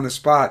songs on the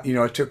spot,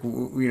 it took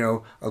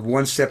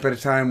one step at a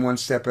time, one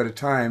step at a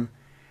time,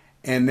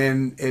 and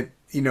then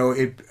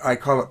I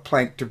call it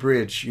plank to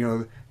bridge.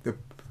 The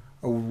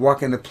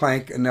walking the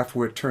plank enough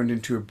where it turned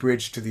into a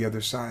bridge to the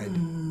other side,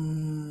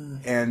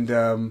 and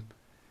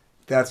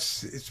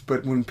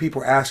But when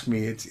people ask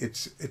me,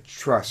 it's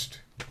trust.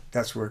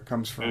 That's where it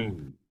comes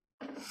from.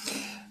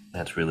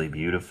 That's really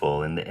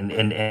beautiful, and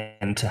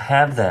to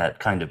have that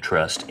kind of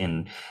trust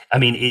I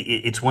mean,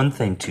 it's one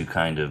thing to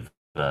kind of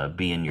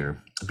be in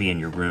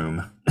your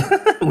room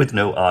with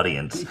no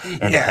audience,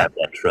 and to Yeah, have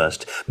that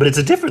trust. But it's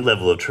a different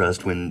level of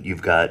trust when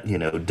you've got,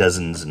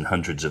 dozens and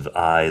hundreds of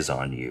eyes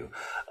on you,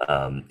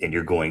 and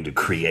you're going to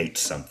create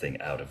something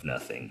out of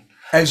nothing.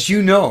 as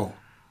you know,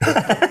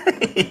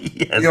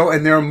 Yes.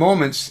 and there are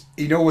moments.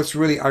 What's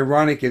really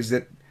ironic is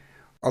that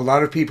a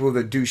lot of people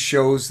that do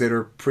shows that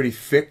are pretty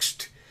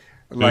fixed,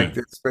 like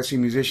Mm. especially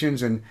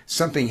musicians, and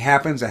something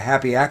happens, a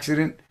happy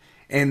accident,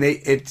 and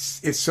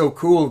it's so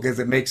cool because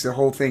it makes the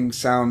whole thing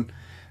sound,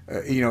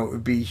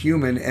 be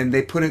human, and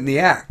they put it in the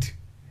act,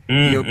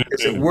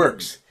 because it Mm.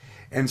 works,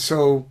 and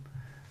so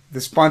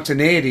the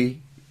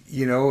spontaneity,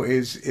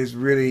 is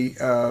really,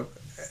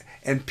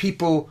 and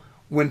people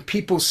when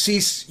people see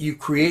you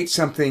create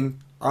something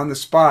on the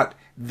spot,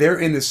 they're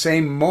in the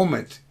same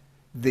moment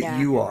that Yeah.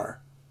 you are.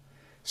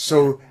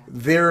 So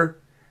they're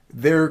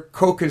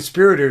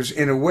co-conspirators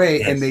in a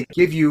way, and Yes. they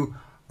give you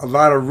a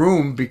lot of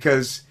room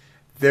because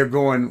they're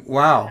going,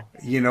 wow,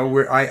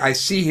 where I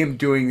see him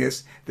doing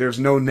this. There's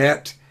no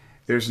net,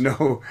 there's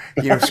no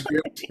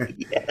script,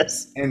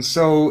 Yes. and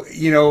so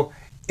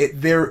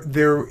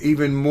they're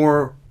even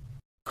more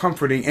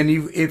comforting. And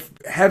if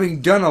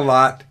having done a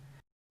lot,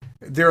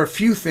 there are a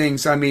few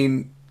things. I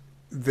mean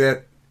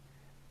that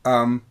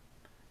um,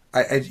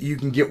 you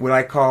can get what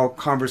I call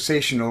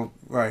conversational.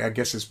 I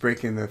guess it's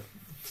breaking the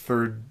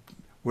third,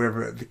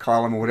 whatever the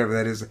column or whatever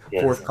that is, the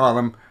Yes. fourth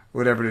column,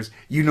 whatever it is.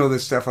 You know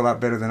this stuff a lot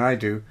better than I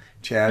do,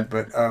 Chad.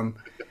 But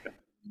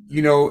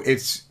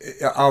it's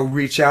I'll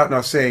reach out and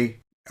I'll say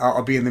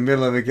I'll be in the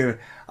middle of it.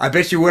 I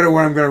bet you wonder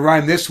what I'm going to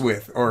rhyme this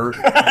with, or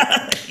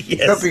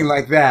Yes. something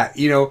like that.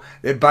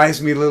 It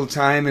buys me a little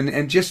time,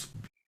 and just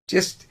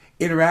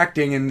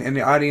interacting and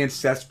the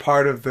audience. That's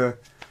part of the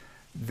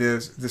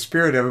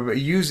spirit of it. But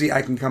usually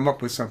I can come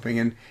up with something,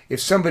 and if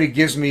somebody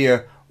gives me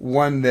a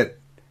one that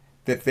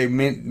they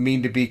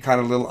mean to be kind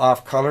of a little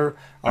off color,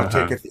 I'll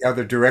take Uh-huh. it the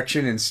other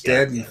direction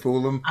instead and Yes.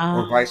 fool them,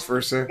 or Ah. vice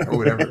versa, or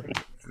whatever.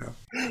 You know.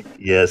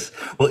 Yes.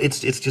 Well, it's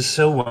just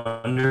so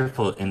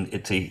wonderful, and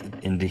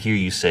to hear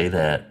you say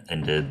that,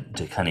 and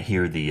to kind of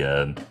hear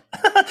the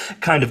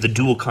kind of the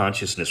dual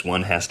consciousness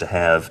one has to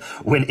have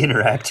when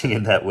interacting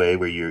in that way,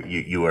 where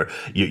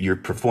you're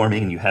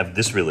performing and you have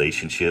this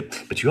relationship,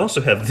 but you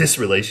also have this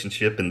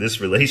relationship and this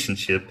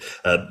relationship,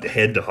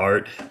 head to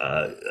heart,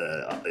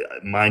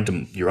 mind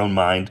to your own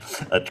mind,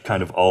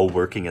 kind of all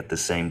working at the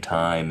same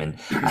time. And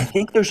I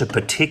think there's a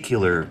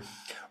particular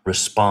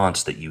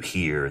response that you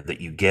hear, that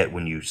you get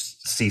when you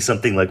see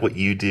something like what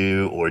you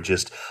do, or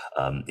just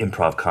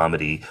improv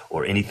comedy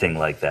or anything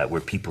like that, where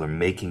people are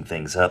making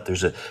things up.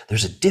 There's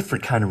a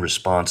different kind of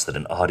response that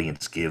an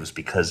audience gives,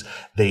 because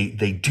they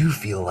do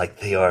feel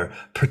like they are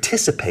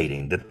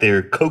participating, that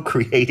they're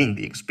co-creating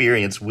the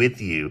experience with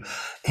you,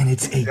 and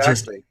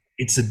Exactly.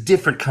 it's a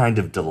different kind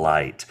of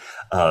delight,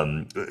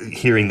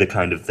 hearing the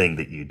kind of thing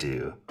that you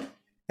do.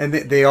 And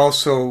they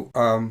also,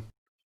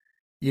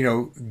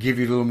 give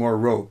you a little more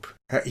rope.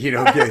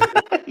 The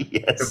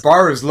Yes.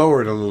 bar is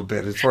lowered a little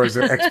bit as far as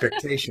their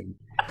expectation,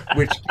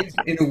 which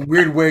in a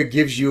weird way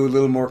gives you a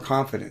little more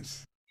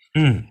confidence.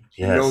 You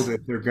know Yes.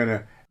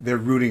 that they're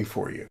rooting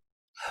for you.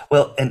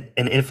 Well, and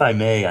if I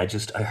may, I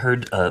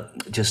heard,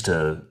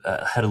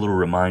 had a little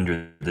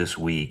reminder this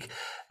week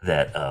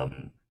that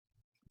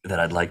that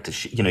I'd like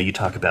to you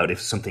talk about if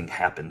something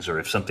happens, or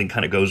if something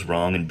kind of goes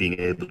wrong, and being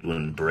able to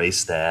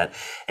embrace that,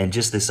 and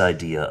just this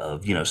idea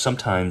of,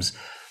 sometimes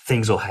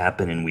things will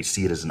happen and we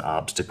see it as an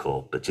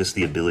obstacle, but just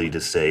the ability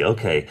to say,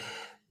 okay,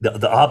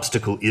 the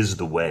obstacle is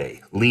the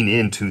way. Lean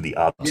into the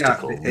Yeah,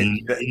 obstacle.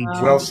 Lean well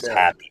into this said.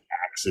 happy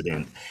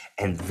accident,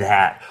 and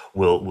that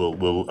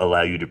will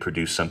allow you to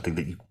produce something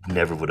that you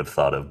never would have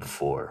thought of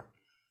before.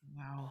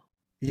 Wow.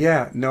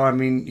 Yeah, no, I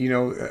mean,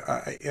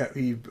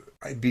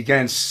 I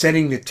began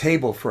setting the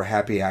table for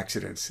happy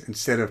accidents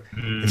instead of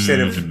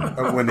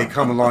when they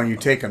come along, you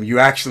take them. You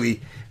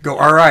actually go,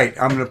 all right,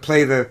 I'm going to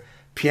play the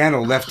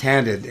piano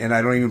left-handed, and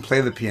I don't even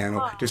play the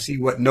piano to see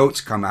what notes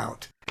come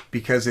out,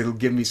 because it'll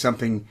give me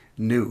something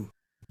new.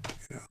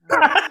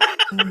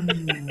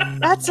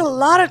 That's a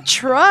lot of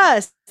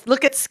trust.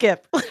 Look at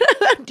Skip. What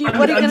are you I'm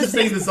going to just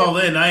say? taking this all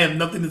in. I have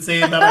nothing to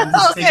say about it. I'm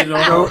just taking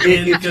it So all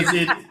in if because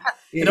it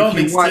if all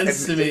you makes want,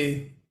 sense to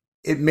me.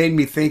 it made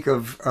me think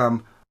of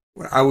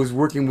when I was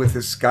working with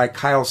this guy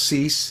Kyle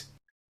Cease,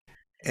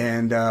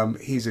 and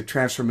he's a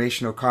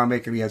transformational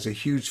comic, and he has a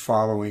huge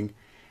following,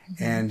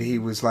 and he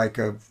was like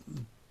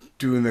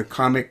doing the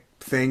comic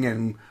thing,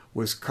 and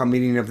was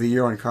comedian of the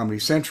year on Comedy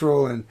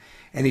Central, and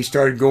he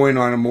started going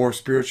on a more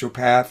spiritual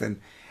path,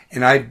 and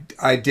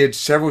I did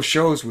several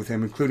shows with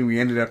him, including we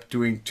ended up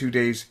doing 2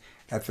 days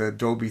at the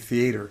Dolby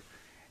Theater,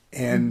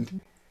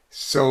 and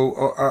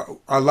so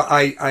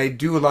I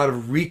do a lot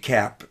of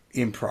recap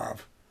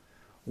improv,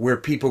 where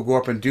people go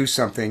up and do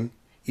something.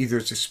 Either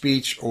it's a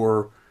speech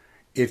or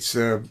it's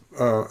a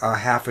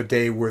half a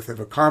day worth of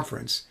a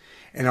conference,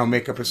 and I'll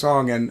make up a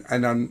song.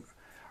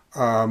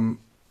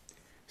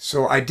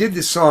 So I did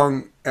this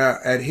song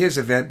at his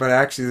event, but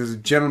actually there's a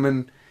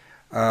gentleman.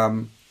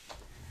 Come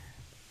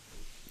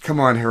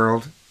on,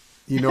 Harold,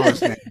 you know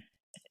his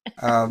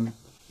name.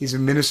 He's a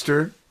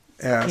minister,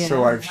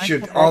 So I I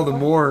should all the Cabal.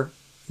 more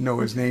know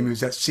his name. He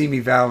was at Simi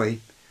Valley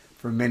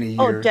for many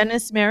Oh, years.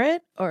 Dennis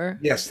Merritt or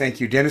Yes, thank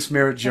you, Dennis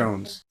Merritt Dennis.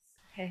 Jones.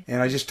 Okay.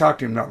 And I just talked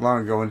to him not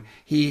long ago, and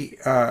he,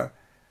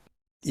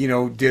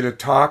 did a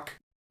talk,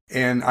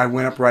 and I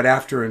went up right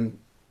after and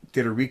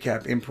did a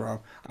recap improv.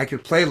 I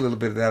could play a little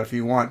bit of that if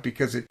you want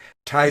because it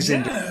ties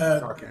into what we're Yeah,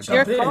 talking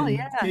Your about. jump call, in.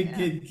 yeah,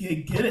 yeah.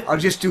 Get it. I'll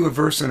just do a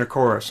verse and a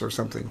chorus or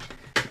something.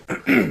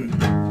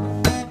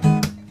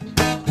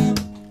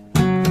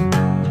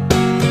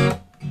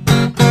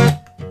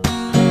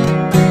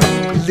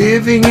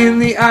 Living in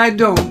the I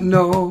don't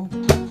know.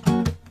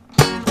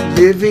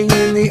 Living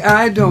in the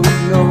I don't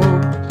know.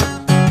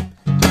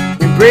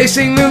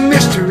 Embracing the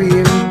mystery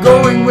and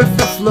going with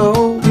the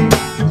flow.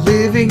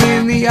 Living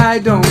in the I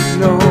don't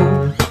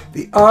know.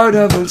 The art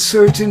of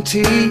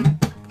uncertainty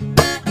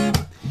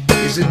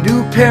is a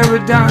new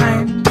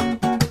paradigm.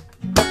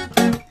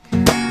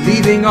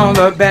 Leaving all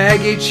our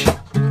baggage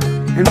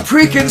and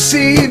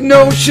preconceived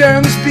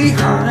notions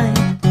behind.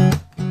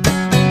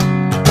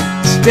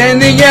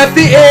 Standing at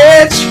the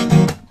edge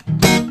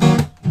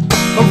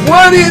of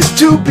what is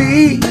to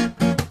be.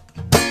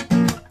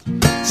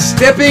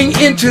 Stepping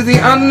into the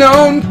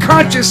unknown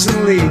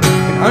consciously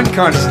and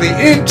unconsciously,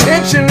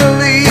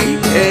 intentionally.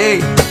 Hey.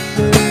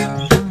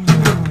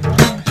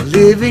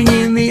 Living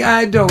in the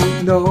I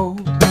don't know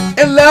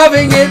and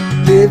loving it.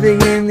 Living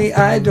in the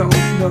I don't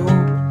know.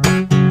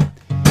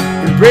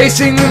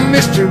 Embracing the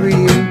mystery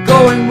and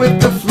going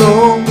with the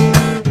flow.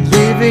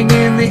 Living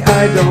in the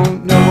I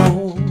don't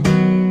know.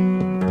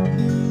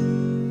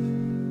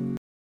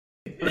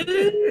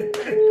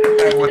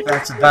 That's what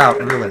that's about,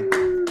 really.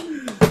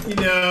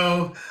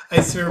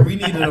 I swear we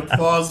need an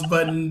applause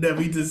button that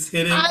we just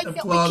hit I it. know, we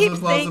Applause, keep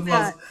applause, saying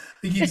applause. that.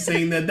 We keep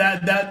saying that.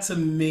 That's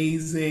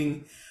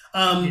amazing.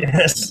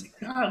 Yes.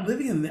 God,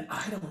 living in the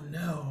I don't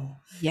know.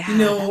 Yeah,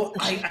 that's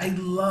the I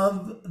shame.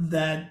 love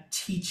that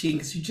teaching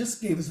because you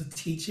just gave us a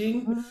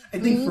teaching. I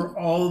think Mhm. for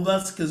all of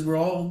us, because we're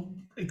all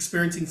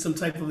experiencing some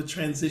type of a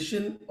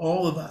transition,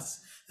 all of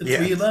us, the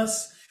three of Yes.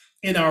 us,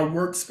 in our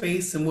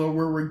workspace and where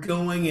we're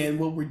going and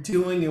what we're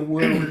doing and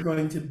where we're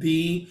going to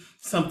be.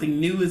 Something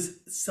new is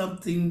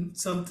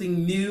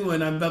something new,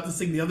 and I'm about to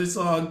sing the other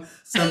song,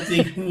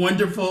 something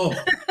wonderful.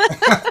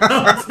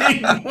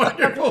 Something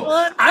wonderful.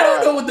 I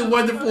don't know Wonderful. what the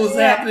wonderful is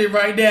Yeah. happening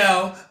right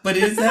now, but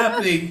it is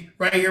happening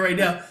right here, right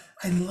now.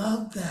 I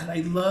love that.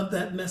 I love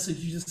that message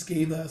you just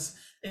gave us,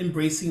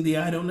 embracing the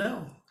I don't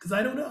know, because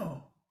I don't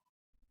know.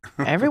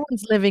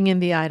 Everyone's living in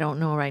the I don't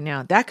know right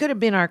now. That could have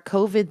been our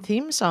COVID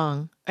theme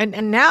song.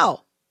 And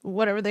now,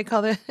 whatever they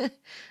call it.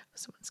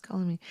 Someone's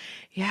calling me.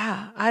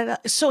 Yeah.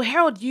 So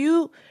Harold,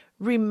 you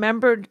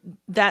remembered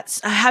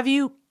have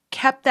you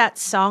kept that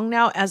song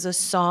now as a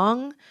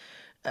song?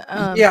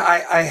 Um, Yeah,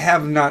 I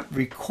have not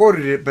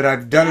recorded it, but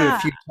I've done it a yeah,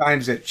 few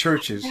times at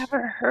churches.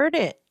 never heard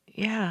it.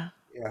 Yeah.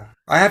 Yeah.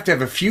 I have to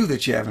have a few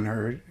that you haven't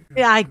heard.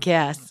 Yeah, I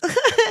guess.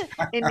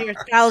 In your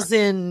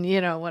thousand,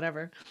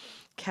 whatever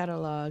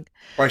catalog.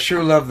 Well, I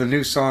sure love the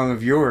new song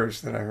of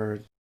yours that I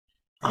heard.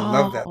 I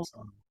love that Oh,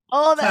 song.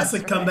 oh, that's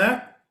Classic right.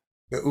 comeback.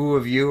 The Ooh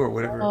of You or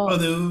whatever. Oh, Oh,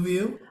 the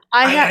overview.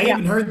 I I have, yeah.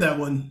 haven't heard that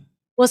one.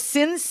 Well,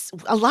 since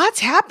a lot's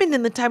happened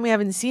in the time we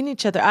haven't seen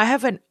each other, I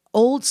have an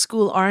old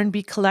school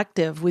R&B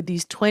collective with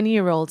these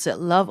 20-year-olds that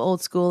love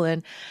old school.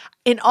 And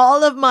in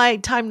all of my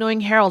time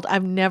knowing Harold,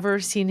 I've never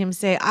seen him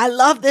say, I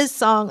love this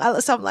song.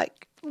 So I'm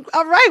like,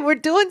 all right, we're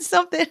doing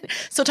something.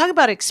 So talk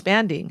about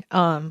expanding.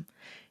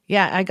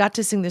 Yeah, I got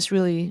to sing this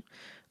really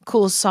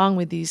cool song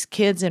with these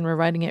kids and we're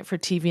writing it for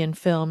TV and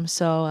film.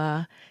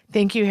 So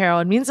thank you,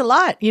 Harold. It means a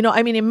lot.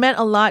 I mean, it meant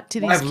a lot to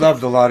Well, these I've kids.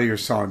 loved a lot of your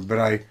songs, but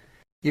Well, I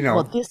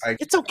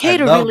it's I okay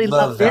to love really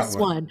love love that this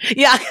one. one.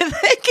 Yeah,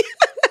 thank you.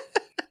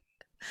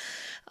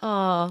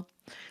 Oh,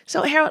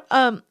 so Harold,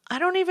 I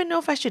don't even know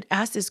if I should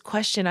ask this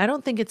question. I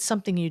don't think it's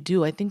something you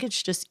do. I think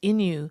it's just in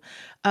you.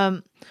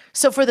 Um,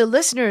 so for the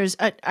listeners,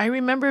 I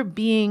remember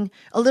being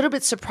a little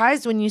bit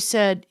surprised when you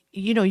said,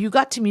 you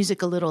got to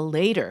music a little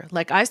later.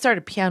 Like I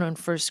started piano in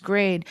first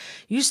grade.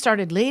 You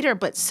started later,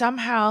 but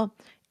somehow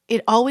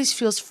it always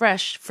feels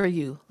fresh for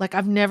you. Like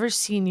I've never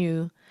seen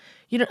you,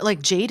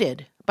 like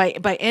jaded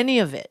by any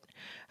of it.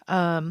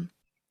 Um,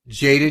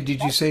 Jaded,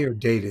 did you say, or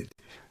dated?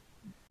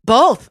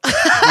 both.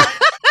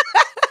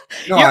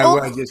 No, You're old.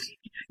 I just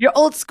You're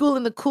old school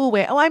in the cool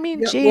way. Oh, I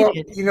mean yeah. Well,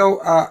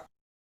 jaded.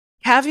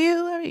 Have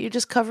you? Or you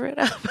just cover it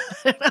up?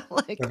 I don't know,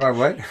 if like, I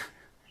what?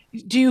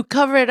 do you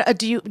cover it?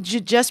 Do you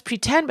just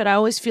pretend? But I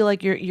always feel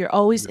like you're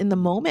always in the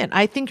moment.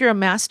 I think you're a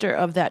master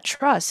of that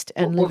trust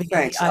Well, and well, living in the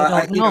thanks.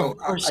 I don't know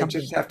or I just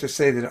something. have to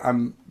say that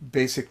I'm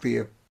basically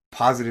a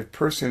positive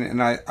person, and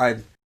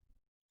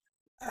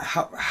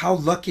how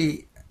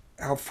lucky,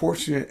 how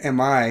fortunate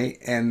am I,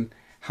 and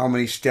how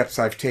many steps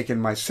I've taken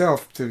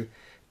myself to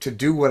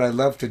do what I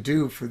love to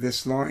do for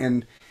this long,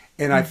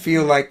 and I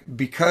feel like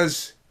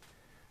because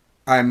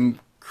I'm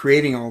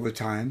creating all the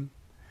time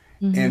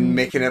and Mm-hmm.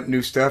 making up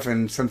new stuff,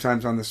 and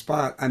sometimes on the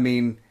spot. I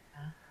mean,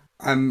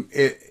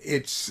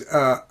 it's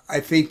I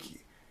think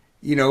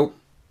you know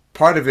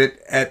part of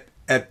it at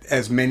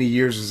as many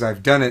years as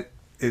I've done it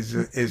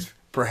is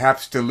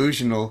perhaps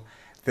delusional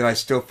that I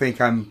still think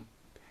I'm,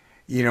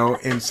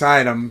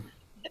 inside I'm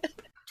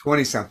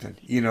 20 something,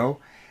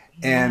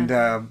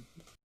 and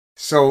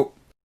so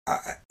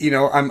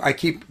I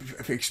keep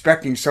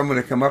expecting someone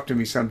to come up to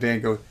me someday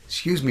and go,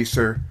 "Excuse me,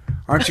 sir,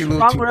 aren't you a little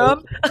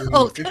Wrong too room.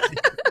 old?"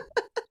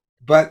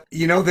 But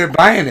they're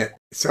buying it,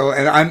 so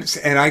I'm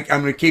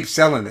going to keep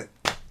selling it.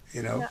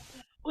 Well,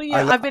 I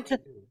yeah, love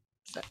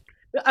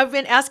I've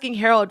been asking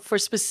Harold for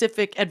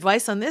specific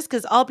advice on this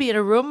because I'll be in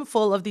a room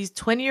full of these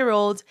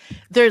 20-year-olds.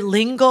 Their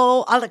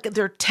lingo,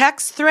 their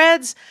text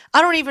threads.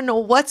 I don't even know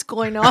what's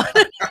going on. I'm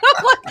like,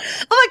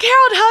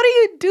 Harold, how do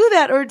you do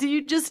that? Or do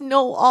you just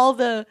know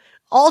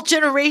all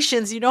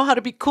generations? You know how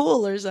to be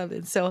cool or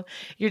something. So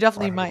you're I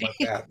definitely don't know my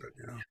about that, but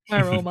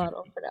my role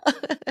model for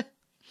that.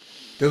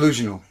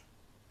 delusional.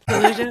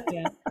 Delusion,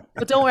 yeah.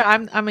 But don't worry,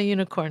 I'm a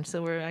unicorn,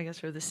 so I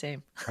guess we're the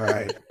same. All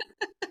right.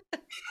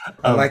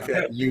 I like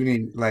that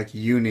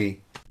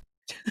uni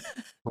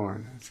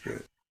porn. That's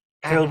good.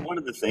 Harold, one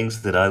of the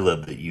things that I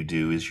love that you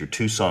do is your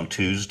Two Song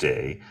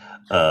Tuesday.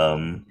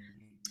 Um,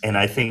 and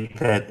I think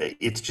that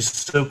it's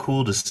just so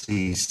cool to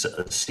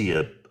see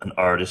an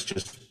artist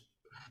just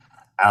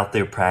out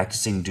there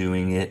practicing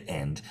doing it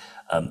and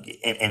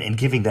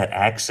giving that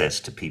access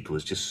to people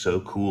is just so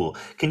cool.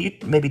 Can you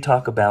maybe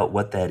talk about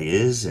what that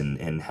is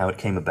and how it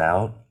came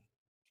about?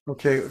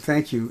 Okay,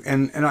 thank you.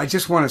 And I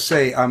just want to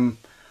say,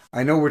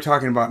 I know we're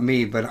talking about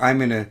me, but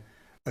I'm in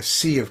a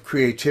sea of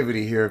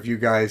creativity here of you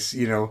guys.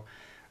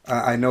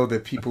 I know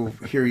that people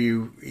hear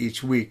you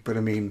each week, but I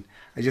mean,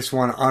 I just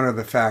want to honor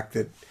the fact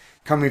that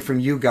coming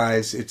from you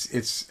guys,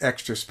 it's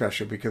extra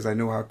special because I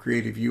know how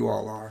creative you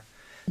all are.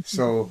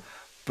 So,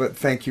 but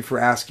thank you for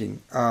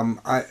asking.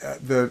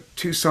 The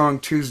Two Song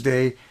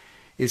Tuesday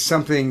is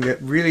something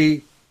that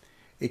really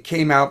it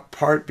came out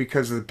part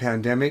because of the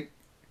pandemic.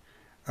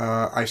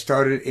 I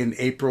started in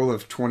April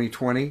of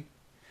 2020.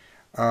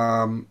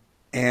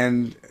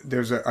 And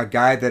there's a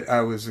guy that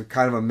I was a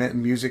kind of a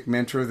music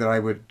mentor that I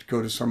would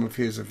go to some of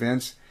his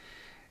events.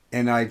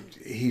 And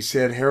he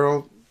said,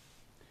 Harold,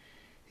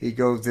 he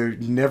goes,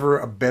 there's never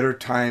a better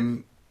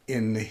time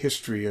in the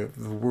history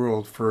of the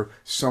world for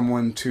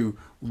someone to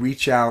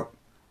reach out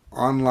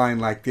online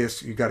like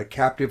this. You got a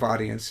captive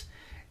audience.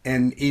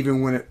 And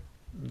even when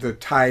the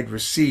tide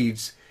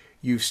recedes,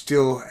 you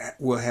still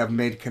will have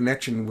made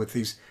connection with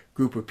these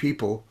group of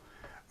people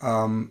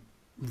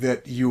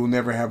that you will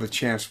never have a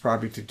chance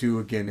probably to do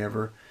again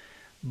ever.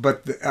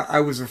 But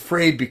I was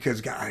afraid because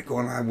God,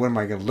 going on, what am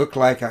I going to look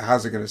like?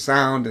 How's it going to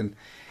sound? And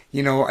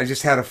I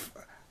just had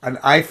an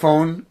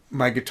iPhone,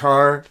 my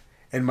guitar,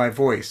 and my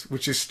voice,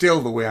 which is still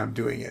the way I'm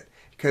doing it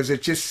because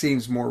it just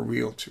seems more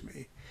real to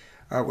me.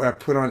 When I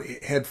put on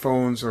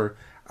headphones or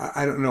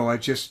I don't know, I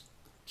just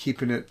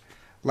keeping it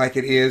like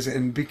it is.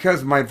 And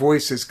because my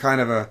voice is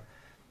kind of a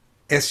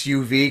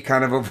SUV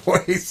kind of a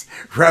voice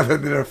rather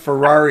than a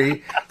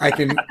Ferrari, I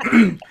can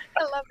I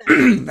love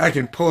that. I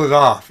can pull it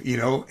off,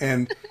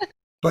 And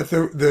but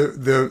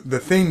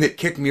the thing that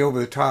kicked me over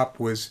the top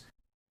was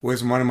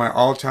one of my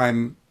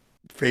all-time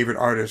favorite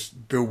artists,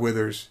 Bill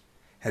Withers,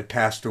 had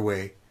passed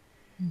away,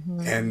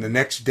 and the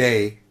next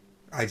day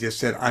I just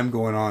said I'm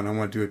going on. I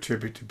want to do a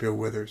tribute to Bill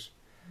Withers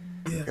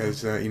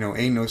because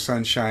ain't no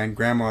sunshine,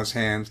 Grandma's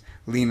hands,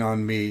 lean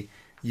on me,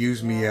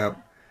 use me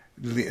up.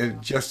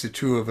 Just the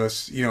two of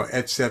us,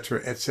 et cetera,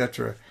 et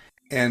cetera.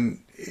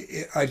 And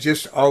I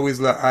just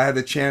always I had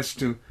the chance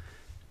to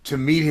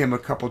meet him a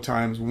couple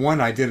times. One,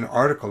 I did an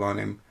article on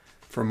him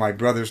for my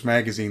brother's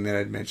magazine that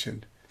I'd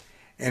mentioned.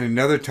 And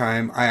another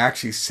time, I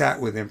actually sat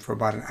with him for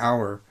about an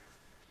hour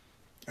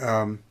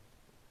at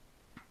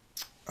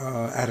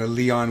a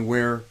Leon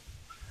Ware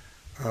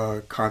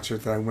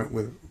concert that I went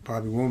with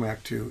Bobby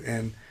Womack to.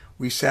 And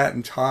we sat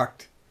and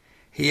talked.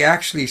 He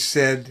actually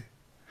said...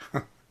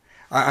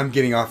 I'm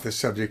getting off the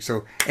subject.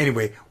 So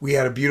anyway, we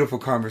had a beautiful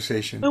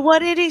conversation. But what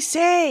did he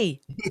say?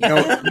 You know,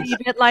 Leave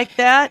it like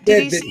that.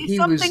 Did he that say he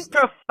something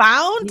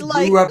profound? he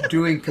Like grew up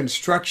doing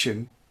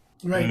construction,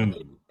 Right. and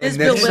It's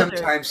that Bill Withers.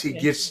 sometimes he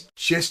gets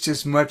just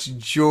as much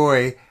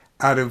joy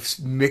out of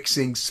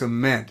mixing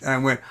cement. And I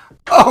went,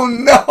 oh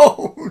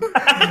no!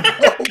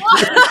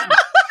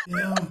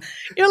 Yeah.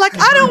 You're like,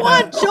 I don't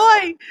want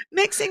joy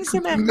mixing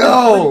cement.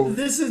 No!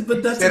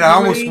 But that's Said a I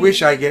almost great,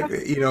 wish I get,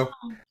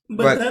 but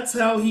but that's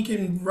how he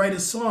can write a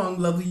song,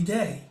 Lovely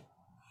Day.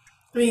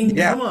 I mean,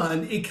 yeah, come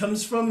on, it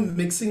comes from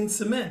mixing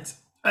cement.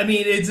 I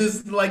mean, it's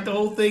just like the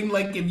whole thing,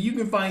 like if you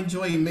can find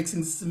joy in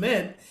mixing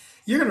cement,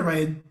 you're gonna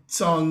write a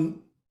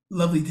song,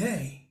 Lovely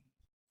Day.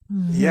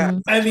 yeah.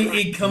 I mean,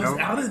 Right, it comes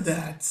out of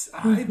that,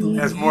 I It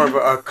believe. has more of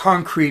a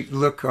concrete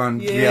look on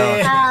reality.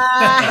 Yeah.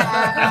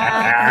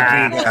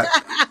 I do that.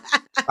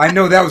 I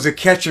know that was a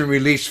catch and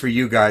release for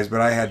you guys,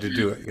 but I had to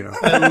do it,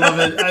 I love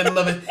it. I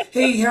love it.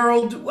 Hey,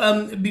 Harold,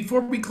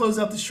 before we close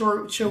out the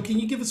short show, can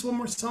you give us one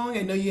more song?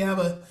 I know you have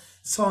a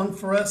song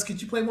for us.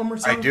 Could you play one more I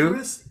song do. for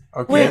us?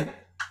 Okay. Wait.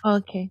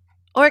 Okay.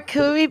 Or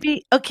could we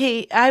be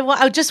okay? I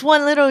want just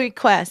one little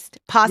request,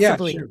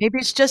 possibly. sure. Maybe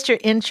it's just your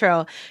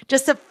intro,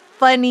 just a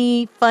fun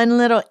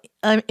little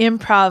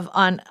improv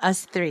on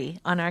us three,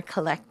 on our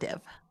collective.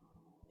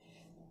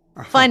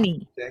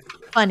 funny.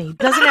 Funny.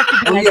 Doesn't have to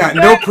be Oh like, yeah,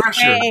 no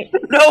pressure. "Hey,"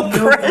 No No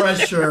pressure.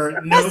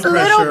 pressure. No just a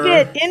little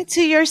pressure. bit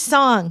into your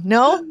song.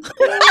 No?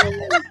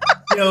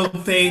 Yo,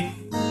 Faith.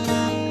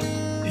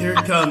 Here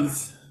it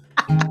comes.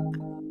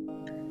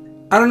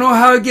 I don't know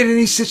how I get in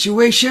these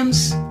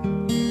situations.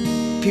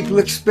 People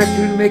expect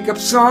me to make up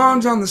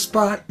songs on the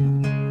spot.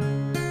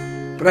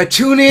 But I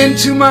tune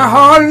into my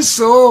heart and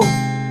soul,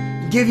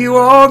 give you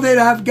all that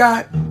I've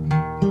got.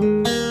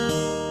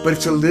 But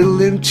it's a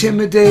little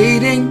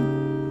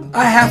intimidating,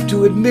 I have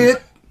to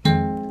admit.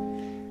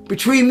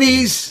 Between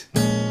these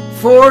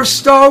four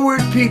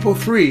stalwart people,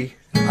 three,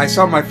 I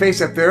saw my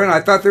face up there and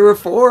I thought there were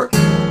four.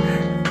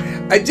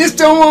 I just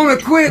don't want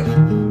to quit.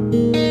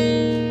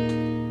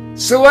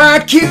 So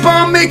I keep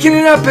on making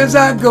it up as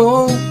I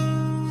go,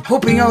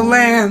 hoping I'll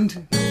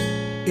land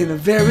in a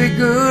very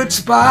good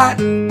spot.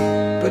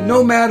 But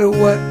no matter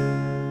what,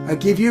 I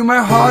give you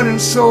my heart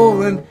and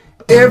soul and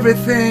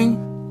everything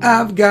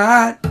I've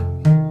got.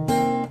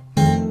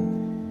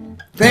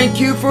 Thank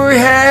you for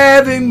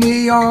having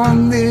me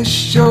on this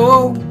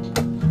show.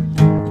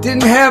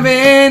 Didn't have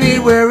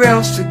anywhere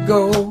else to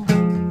go.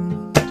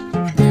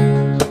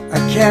 I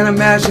can't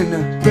imagine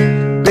a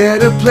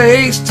better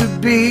place to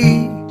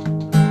be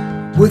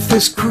with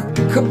this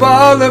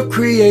cabal of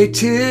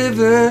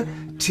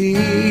creativity.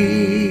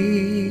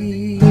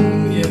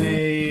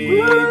 Yay.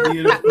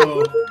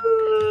 Beautiful.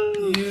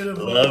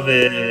 Beautiful. Love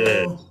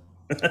it.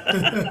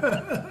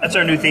 That's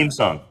our new theme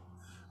song.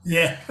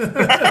 Yeah.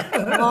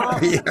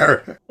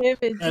 Yeah.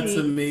 That's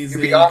amazing.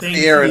 You'll be off Thank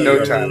the air in no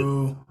you.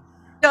 time.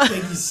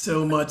 Thank you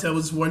so much. That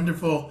was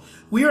wonderful.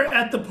 We are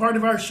at the part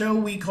of our show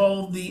we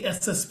call the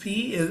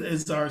SSP,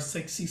 is our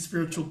sexy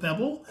spiritual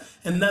pebble,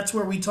 and that's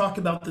where we talk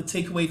about the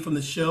takeaway from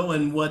the show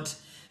and what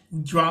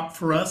dropped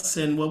for us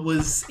and what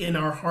was in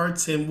our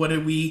hearts and what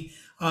have we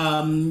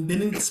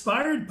been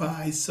inspired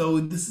by. So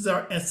this is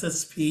our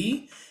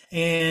SSP,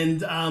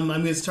 and I'm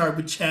going to start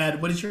with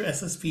Chad. What is your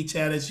SSP,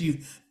 Chad? As you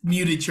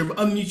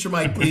unmute your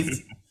mic,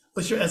 please.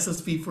 What's your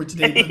SSP for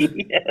today, brother?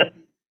 Yeah.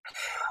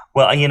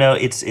 Well, you know,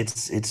 it's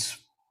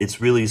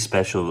really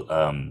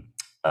special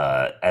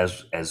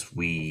as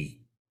we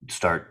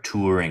start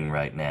touring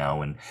right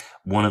now, and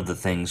one of the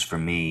things for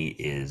me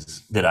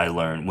is that I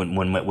learned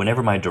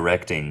whenever my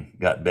directing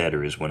got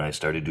better is when I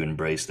started to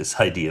embrace this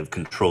idea of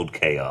controlled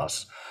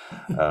chaos.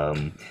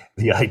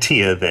 The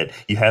idea that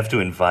you have to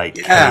invite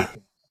Yeah. chaos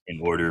in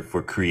order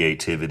for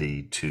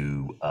creativity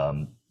to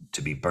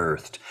be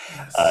birthed.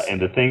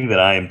 And the thing that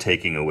I am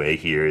taking away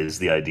here is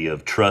the idea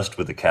of trust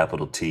with a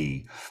capital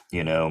T.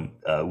 You know,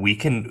 we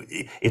can.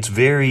 It's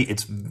very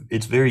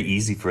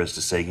easy for us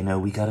to say, you know,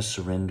 we got to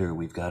surrender,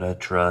 we've got to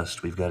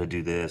trust, we've got to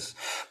do this.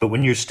 But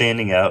when you're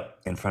standing out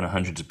in front of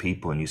hundreds of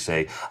people and you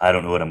say, I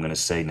don't know what I'm going to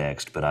say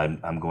next, but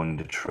I'm going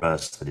to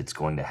trust that it's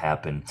going to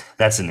happen.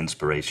 That's an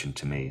inspiration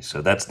to me.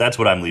 So that's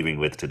what I'm leaving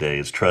with today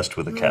is trust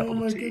with a Oh capital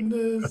my T.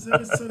 goodness, that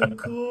is so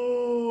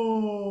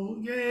cool.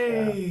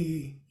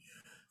 Yay.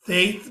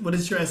 Faith, what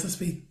is your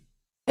SSP?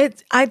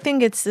 I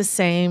think it's the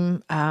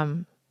same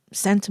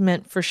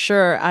sentiment for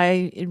sure.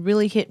 It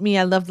really hit me.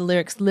 I love the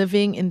lyrics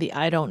 "living in the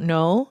I don't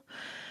know,"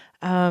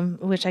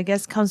 which I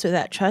guess comes with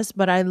that trust.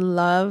 But I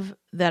love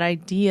that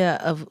idea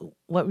of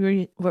what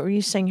were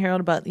you saying,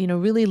 Harold, about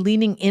really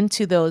leaning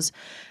into those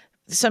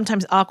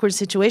sometimes awkward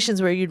situations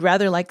where you'd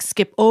rather like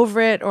skip over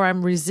it or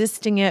I'm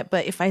resisting it.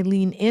 But if I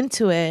lean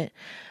into it,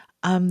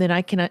 then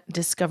I can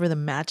discover the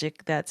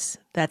magic that's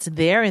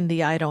there in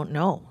the I don't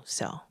know.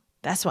 So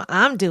that's what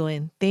I'm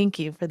doing. Thank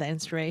you for the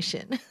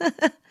inspiration.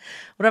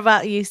 What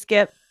about you,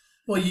 Skip?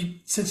 Well,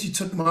 since you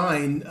took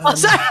mine, Oh,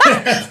 sorry.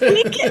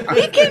 we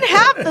can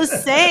have the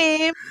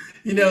same.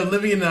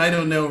 living in the I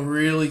don't know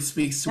really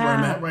speaks to where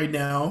I'm Yeah. at right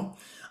now.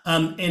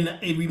 And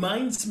it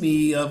reminds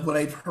me of what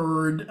I've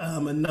heard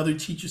another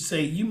teacher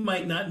say, you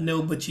might not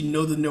know, but you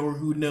know the knower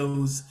who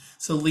knows.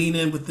 So lean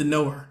in with the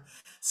knower.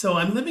 So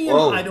I'm living in I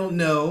Whoa. don't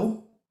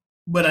know,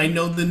 but I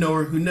know the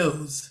knower who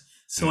knows.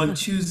 So I'm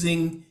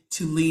choosing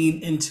to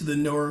lean into the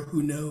knower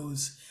who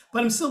knows.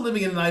 But I'm still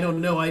living in an I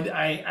don't know.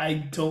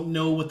 I don't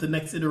know what the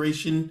next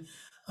iteration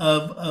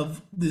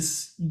of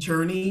this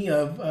journey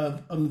of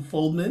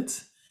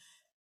unfoldment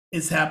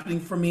is happening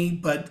for me,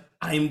 but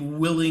I'm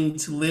willing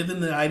to live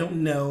in the I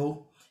don't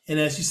know. And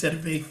as you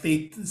said,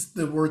 faith is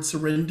the word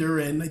surrender.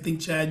 And I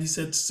think, Chad, you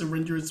said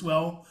surrender as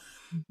well.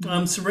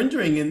 I'm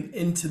surrendering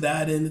into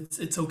that, and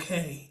it's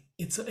okay.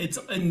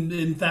 And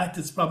in fact,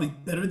 it's probably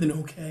better than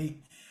okay.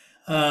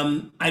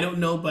 I don't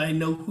know, but I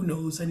know who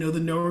knows. I know the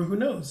knower who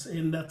knows,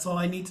 and that's all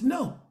I need to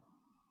know.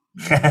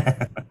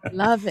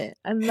 Love it.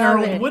 I love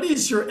Harold, it. what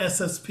is your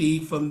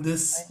SSP from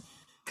this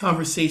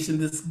conversation,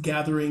 this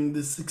gathering,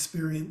 this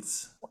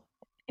experience?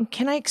 And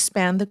can I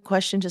expand the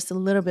question just a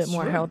little bit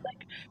more, Sure. Harold?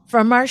 Like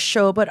from our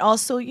show, but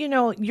also,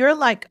 you're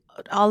like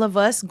all of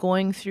us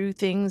going through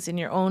things in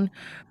your own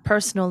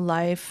personal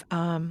life.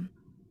 And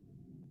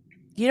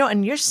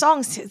your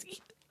songs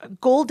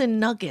golden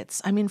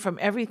nuggets. I mean, from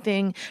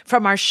everything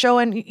from our show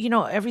and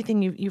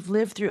everything you've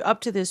lived through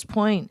up to this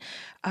point.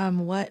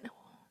 What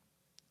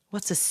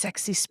What's a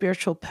sexy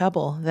spiritual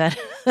pebble that?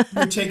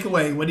 Your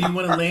takeaway. What do you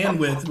want to land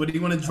with? What do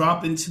you want to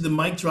drop into the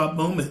mic drop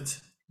moment?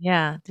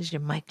 Yeah, this is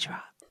your mic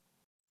drop.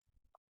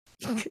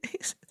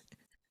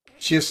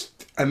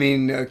 Just, I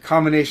mean, a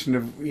combination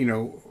of,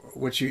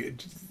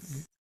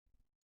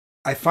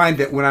 I find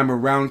that when I'm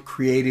around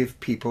creative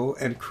people,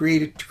 and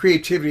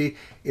creativity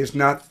is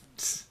not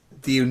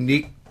the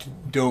unique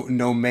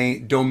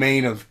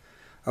domain of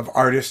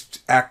artists,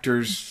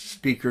 actors,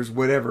 speakers,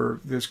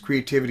 whatever. There's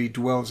creativity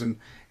dwells in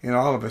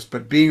all of us,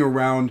 but being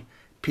around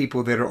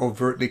people that are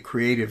overtly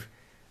creative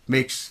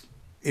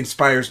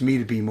inspires me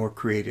to be more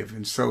creative.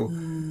 And so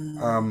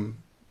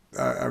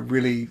I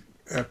really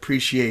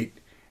appreciate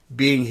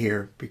being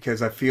here,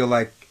 because I feel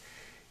like,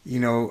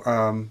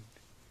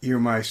 you're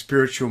my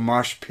spiritual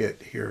mosh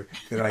pit here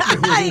that I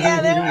can.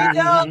 Yeah, there we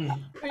go.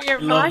 For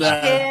your Love mosh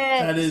that. pit.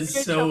 That is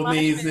Spiritual so mosh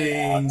pit.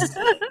 amazing.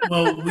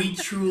 Well, we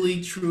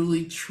truly,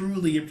 truly,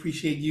 truly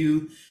appreciate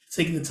you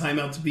taking the time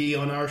out to be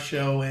on our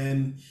show,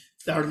 and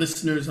our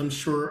listeners, I'm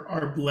sure,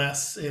 are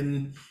blessed.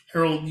 And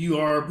Harold, you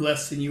are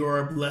blessed, and you are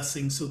a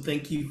blessing. So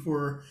thank you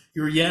for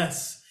your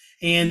yes.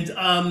 And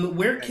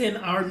where can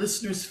our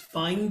listeners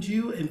find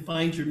you and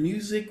find your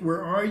music?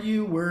 Where are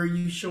you? Where are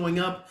you showing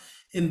up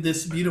in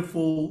this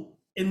beautiful,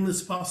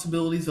 endless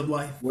possibilities of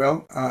life?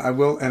 Well, I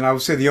will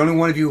say the only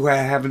one of you who I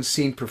haven't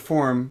seen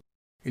perform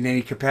in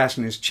any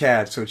capacity is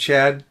Chad. So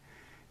Chad,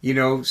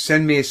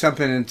 send me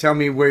something and tell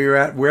me where you're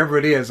at, wherever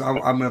it is. I'm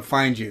going to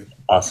find you.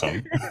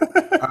 Awesome.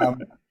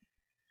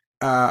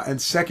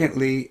 And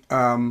secondly,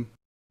 I'm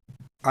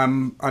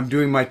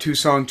doing my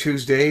 2-song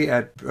Tuesday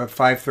at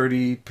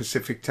 5:30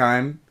 Pacific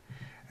time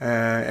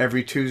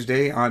every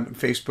Tuesday on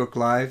Facebook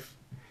Live.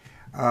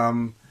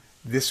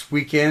 This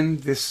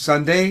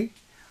Sunday,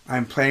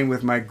 I'm playing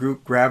with my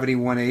group Gravity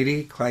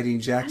 180,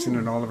 Clydeen Jackson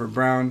and Oliver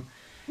Brown,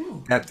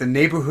 at the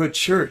neighborhood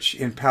church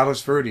in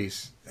Palos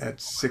Verdes at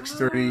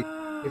 6:30.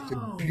 It's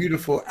a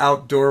beautiful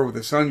outdoor with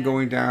the sun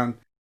going down.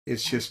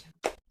 It's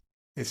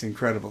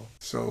incredible.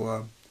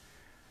 So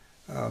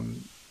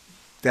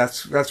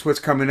that's what's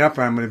coming up.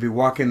 I'm going to be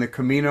walking the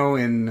Camino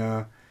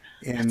in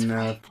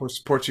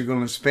Portugal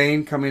and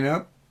Spain coming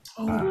up.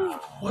 Oh, wow.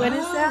 When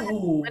is that?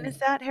 When is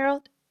that,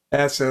 Harold?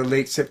 That's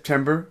late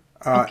September.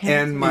 Okay.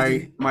 And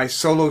my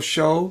solo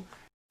show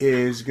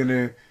is going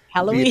to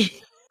Halloween.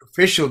 be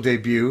official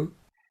debut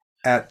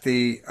at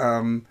the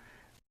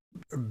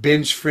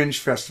Binge Fringe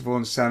Festival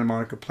in Santa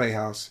Monica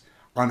Playhouse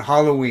on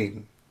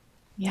Halloween.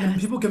 And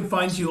Yes. people can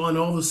find you on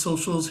all the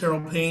socials,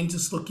 Harold Payne.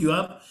 Just look you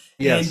up.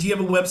 Yes. And do you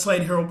have a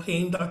website,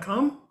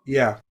 haroldpayne.com?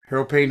 Yeah,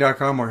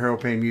 HaroldPayne.com or Harold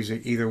Payne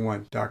Music, either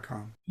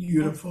one.com.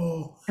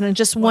 Beautiful. And then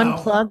just one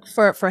Wow. plug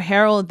for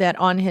Harold, that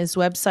on his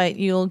website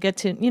you'll get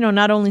to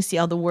not only see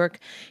all the work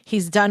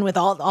he's done with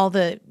all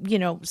the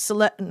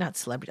not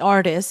celebrity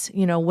artists,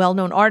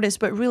 well-known artists,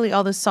 but really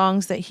all the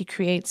songs that he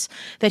creates,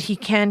 that he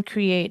can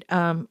create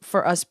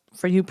for us,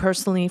 for you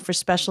personally, for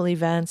special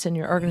events and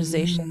your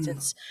organizations.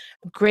 It's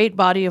a great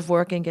body of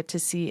work, and get to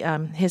see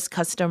his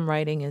custom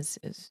writing is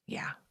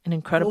an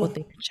incredible Cool.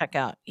 thing to check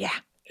out. Yeah.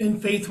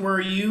 And Faith, where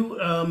are you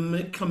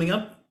coming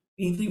up?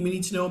 Anything we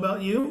need to know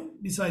about you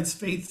besides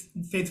Faith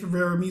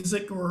Rivera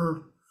Music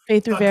or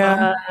Faith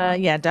Rivera,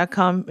 .com?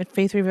 .com, at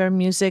Faith Rivera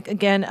Music.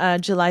 Again,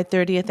 July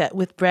 30th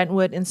with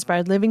Brentwood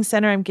Inspired Living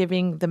Center. I'm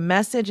giving the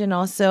message, and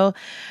also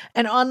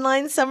an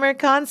online summer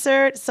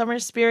concert, Summer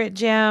Spirit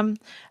Jam.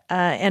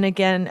 And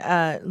again,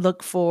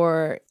 look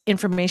for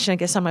information, I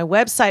guess, on my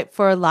website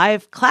for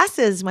live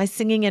classes, my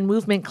singing and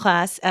movement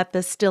class at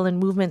the Still and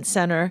Movement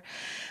Center,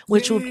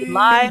 which will be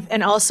live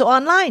and also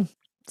online.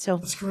 So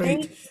That's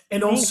great.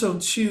 And also,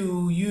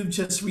 too, you've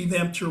just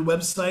revamped your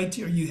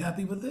website. Are you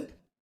happy with it?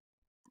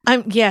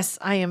 Yes,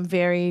 I am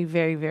very,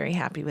 very, very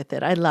happy with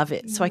it. I love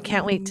it. So I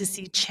can't wait to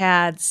see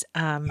Chad's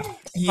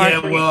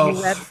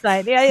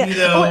website.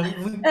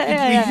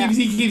 Yeah.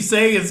 He keeps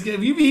saying it's good.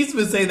 He's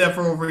been saying that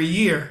for over a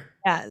year.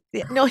 Yeah.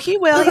 No, he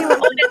will.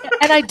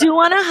 And I do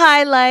want to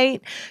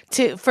highlight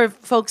for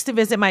folks to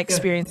visit my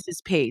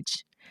experiences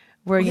page,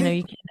 where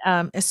you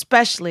can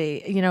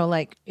especially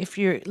like if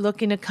you're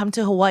looking to come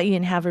to Hawaii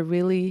and have a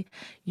really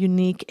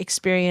unique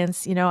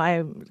experience.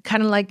 I'm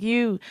kind of like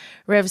you,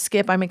 Rev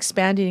Skip. I'm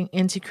expanding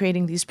into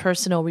creating these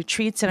personal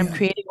retreats, and I'm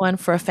creating one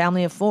for a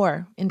family of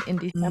 4 in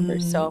December.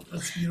 So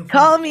That's beautiful.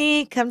 call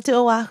me, come to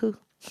Oahu.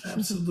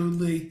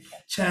 Absolutely.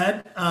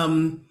 Chad,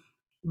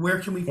 where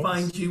can we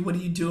find you? What are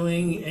you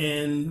doing?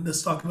 And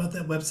let's talk about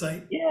that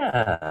website.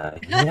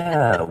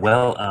 Yeah.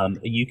 Well,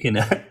 you can.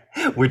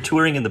 We're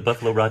touring in the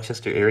Buffalo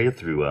Rochester area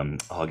through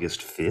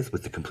August 5th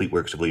with the complete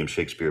works of William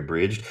Shakespeare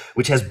Abridged,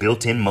 which has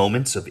built-in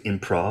moments of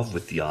improv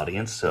with the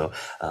audience. So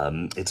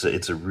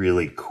it's a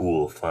really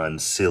cool, fun,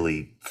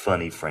 silly,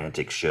 funny,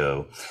 frantic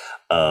show.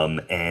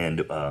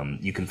 And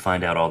you can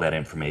find out all that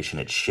information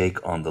at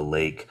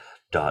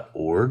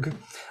shakeonthelake.org.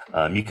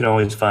 You can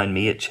always find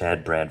me at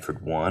Chad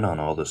Bradford 1 on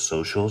all the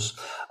socials.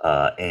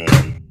 I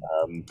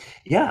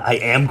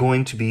am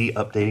going to be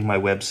updating my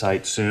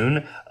website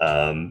soon.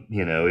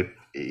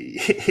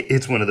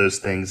 It's one of those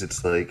things.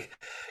 It's like,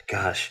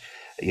 gosh,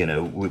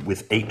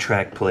 with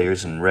 8-track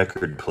players and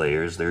record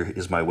players. There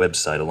is my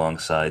website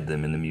alongside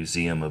them in the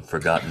Museum of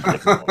Forgotten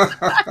Technology.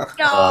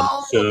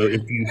 No. So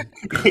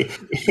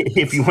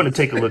if you want to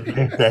take a look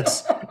there,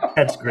 that's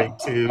great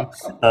too.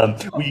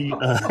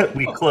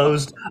 We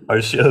closed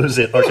our shows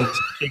at Arkansas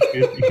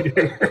Shakespeare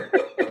Theater.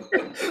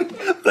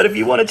 But if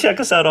you want to check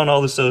us out on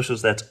all the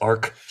socials, that's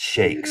Arc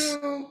Shakes.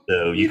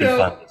 So you can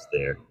find us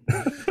there.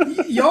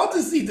 Y'all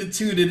just need to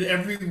tune in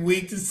every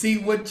week to see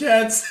what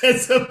Chad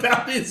says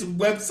about his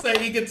website.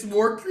 He gets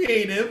more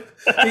creative.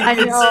 It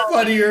gets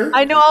funnier.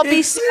 I know I'll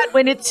be sad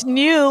when it's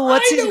new.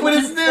 What's he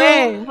going to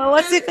say? Well,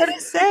 what's he going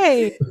to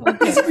say?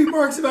 His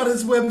remarks about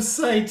his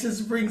website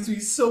just brings me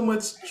so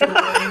much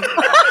joy.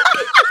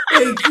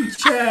 Thank you,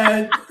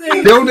 Chad.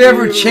 Don't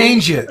ever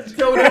change it.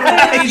 Don't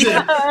ever change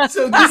it.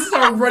 So this is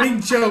our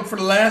running joke for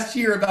the last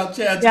year about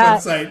Chad's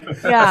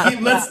website. Yeah.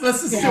 Let's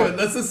just do it.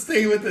 Let's just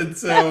stay with it.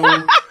 So,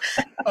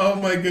 oh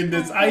my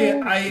goodness, I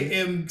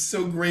am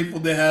so grateful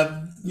to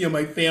have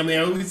my family.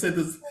 I always said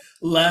this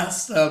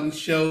last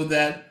show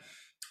that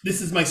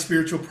this is my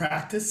spiritual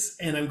practice,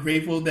 and I'm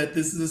grateful that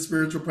this is a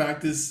spiritual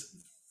practice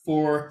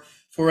for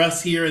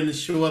us here and to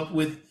show up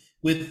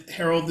with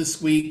Harold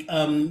this week.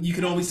 You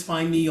can always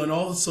find me on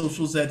all the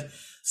socials at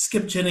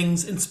Skip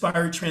Jennings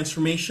Inspired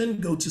Transformation.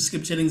 Go to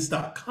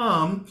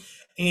skipjennings.com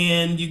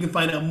and you can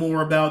find out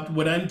more about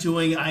what I'm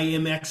doing. I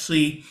am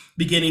actually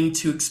beginning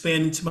to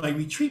expand into my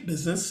retreat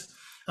business,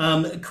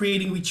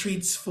 creating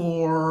retreats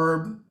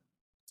for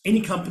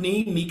any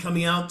company, me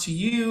coming out to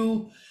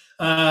you.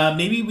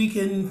 Maybe we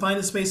can find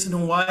a space in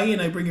Hawaii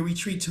and I bring a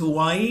retreat to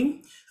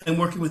Hawaii. I'm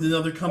working with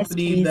another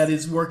company that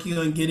is working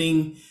on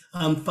getting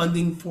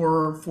funding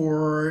for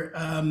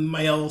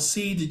my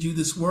LLC to do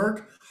this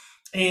work.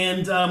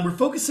 And we're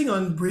focusing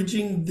on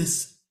bridging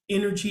this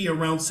energy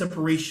around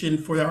separation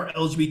for our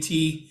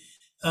LGBT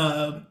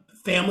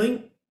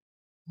family.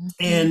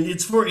 And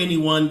it's for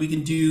anyone. We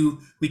can do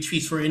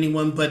retreats for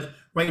anyone. But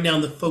right now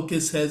the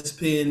focus has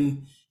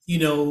been,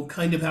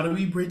 kind of how do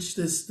we bridge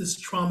this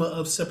trauma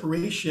of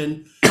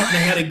separation. And I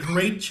had a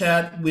great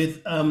chat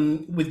with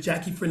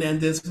Jackie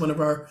Fernandez, one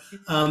of our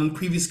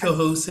previous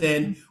co-hosts,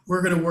 and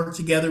we're going to work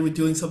together with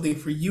doing something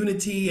for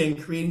unity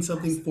and creating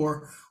something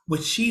for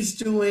what she's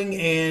doing.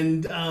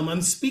 And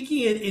I'm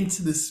speaking it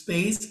into the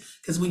space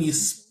because when you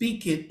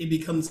speak it, it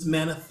becomes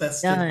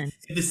manifested. Done.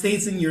 If it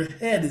stays in your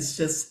head, it's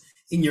just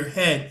in your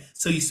head.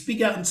 So you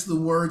speak out into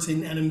the words,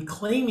 and I'm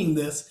claiming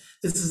this.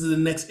 This is the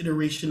next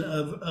iteration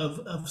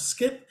of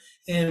Skip.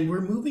 And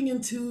we're moving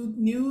into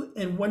new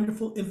and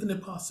wonderful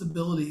infinite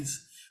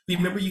possibilities.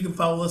 Remember, you can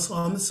follow us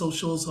on the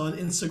socials. On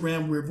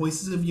Instagram, we're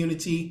Voices of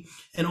Unity.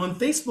 And on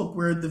Facebook,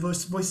 we're the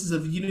Voices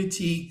of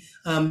Unity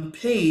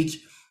page.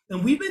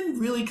 And we've been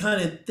really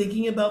kind of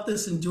thinking about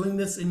this and doing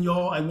this. And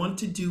y'all, I want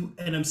to do,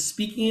 and I'm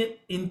speaking it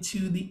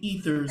into the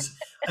ethers,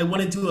 I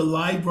want to do a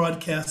live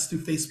broadcast through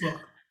Facebook.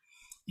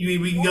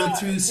 We can go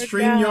through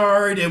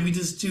StreamYard and we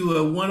just do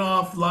a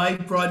one-off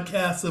live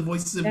broadcast of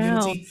Voices of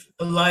Unity,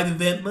 a live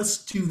event.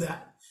 Let's do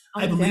that.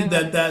 I believe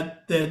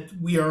that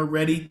we are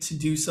ready to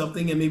do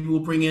something, and maybe we'll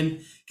bring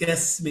in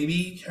guests.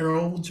 Maybe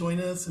Harold will join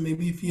us, and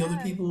maybe a few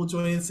other people will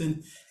join us,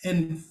 and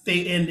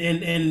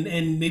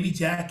maybe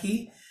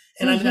Jackie.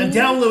 And I'm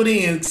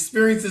downloading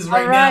experiences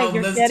right now.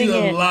 Let's do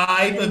a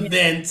live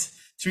event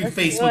through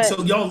Facebook.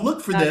 So y'all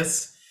look for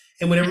this.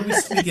 And whenever we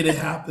speak it, it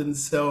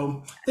happens.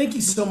 So thank you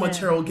so much,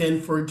 Harold,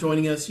 again, for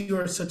joining us. You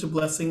are such a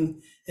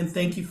blessing. And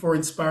thank you for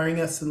inspiring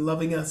us and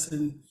loving us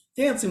and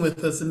dancing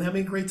with us and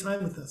having a great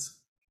time with us.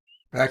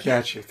 Back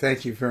at you.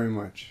 Thank you very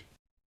much.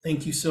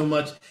 Thank you so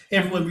much.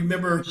 Everyone,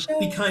 remember,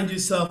 be kind to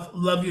yourself,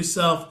 love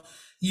yourself.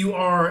 You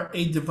are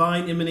a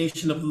divine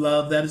emanation of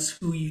love. That is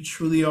who you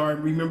truly are.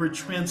 And remember,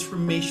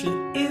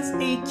 transformation is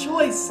a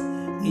choice.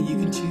 And you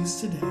can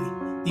choose today.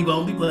 Be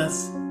well and be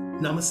blessed.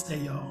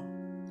 Namaste, y'all.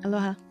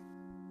 Aloha.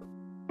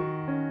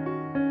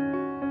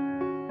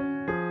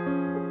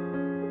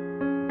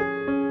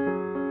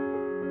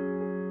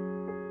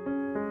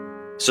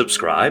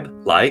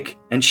 Subscribe, like,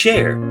 and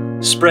share.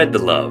 Spread the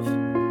love.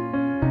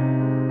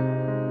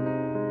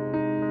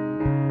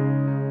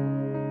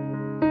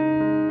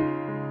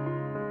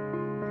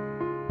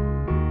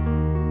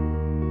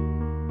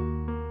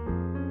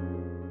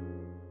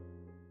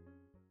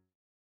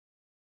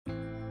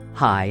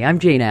 Hi, I'm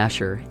Jane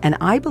Asher, and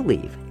I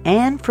believe,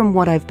 and from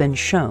what I've been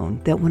shown,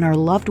 that when our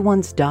loved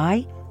ones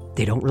die,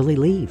 they don't really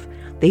leave.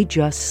 They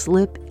just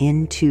slip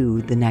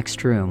into the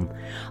next room.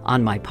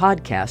 On my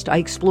podcast, I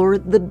explore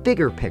the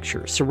bigger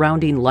picture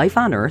surrounding life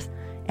on Earth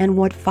and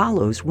what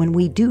follows when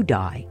we do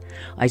die.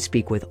 I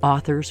speak with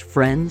authors,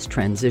 friends,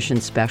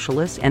 transition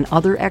specialists, and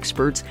other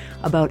experts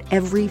about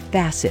every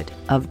facet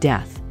of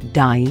death,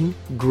 dying,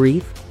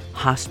 grief,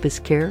 hospice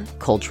care,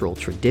 cultural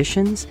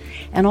traditions,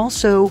 and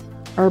also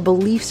our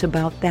beliefs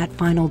about that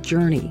final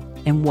journey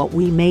and what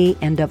we may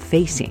end up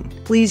facing.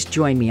 Please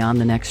join me on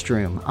The Next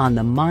Room on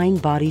the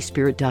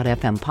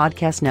MindBodySpirit.fm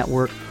podcast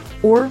network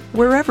or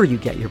wherever you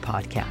get your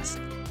podcast.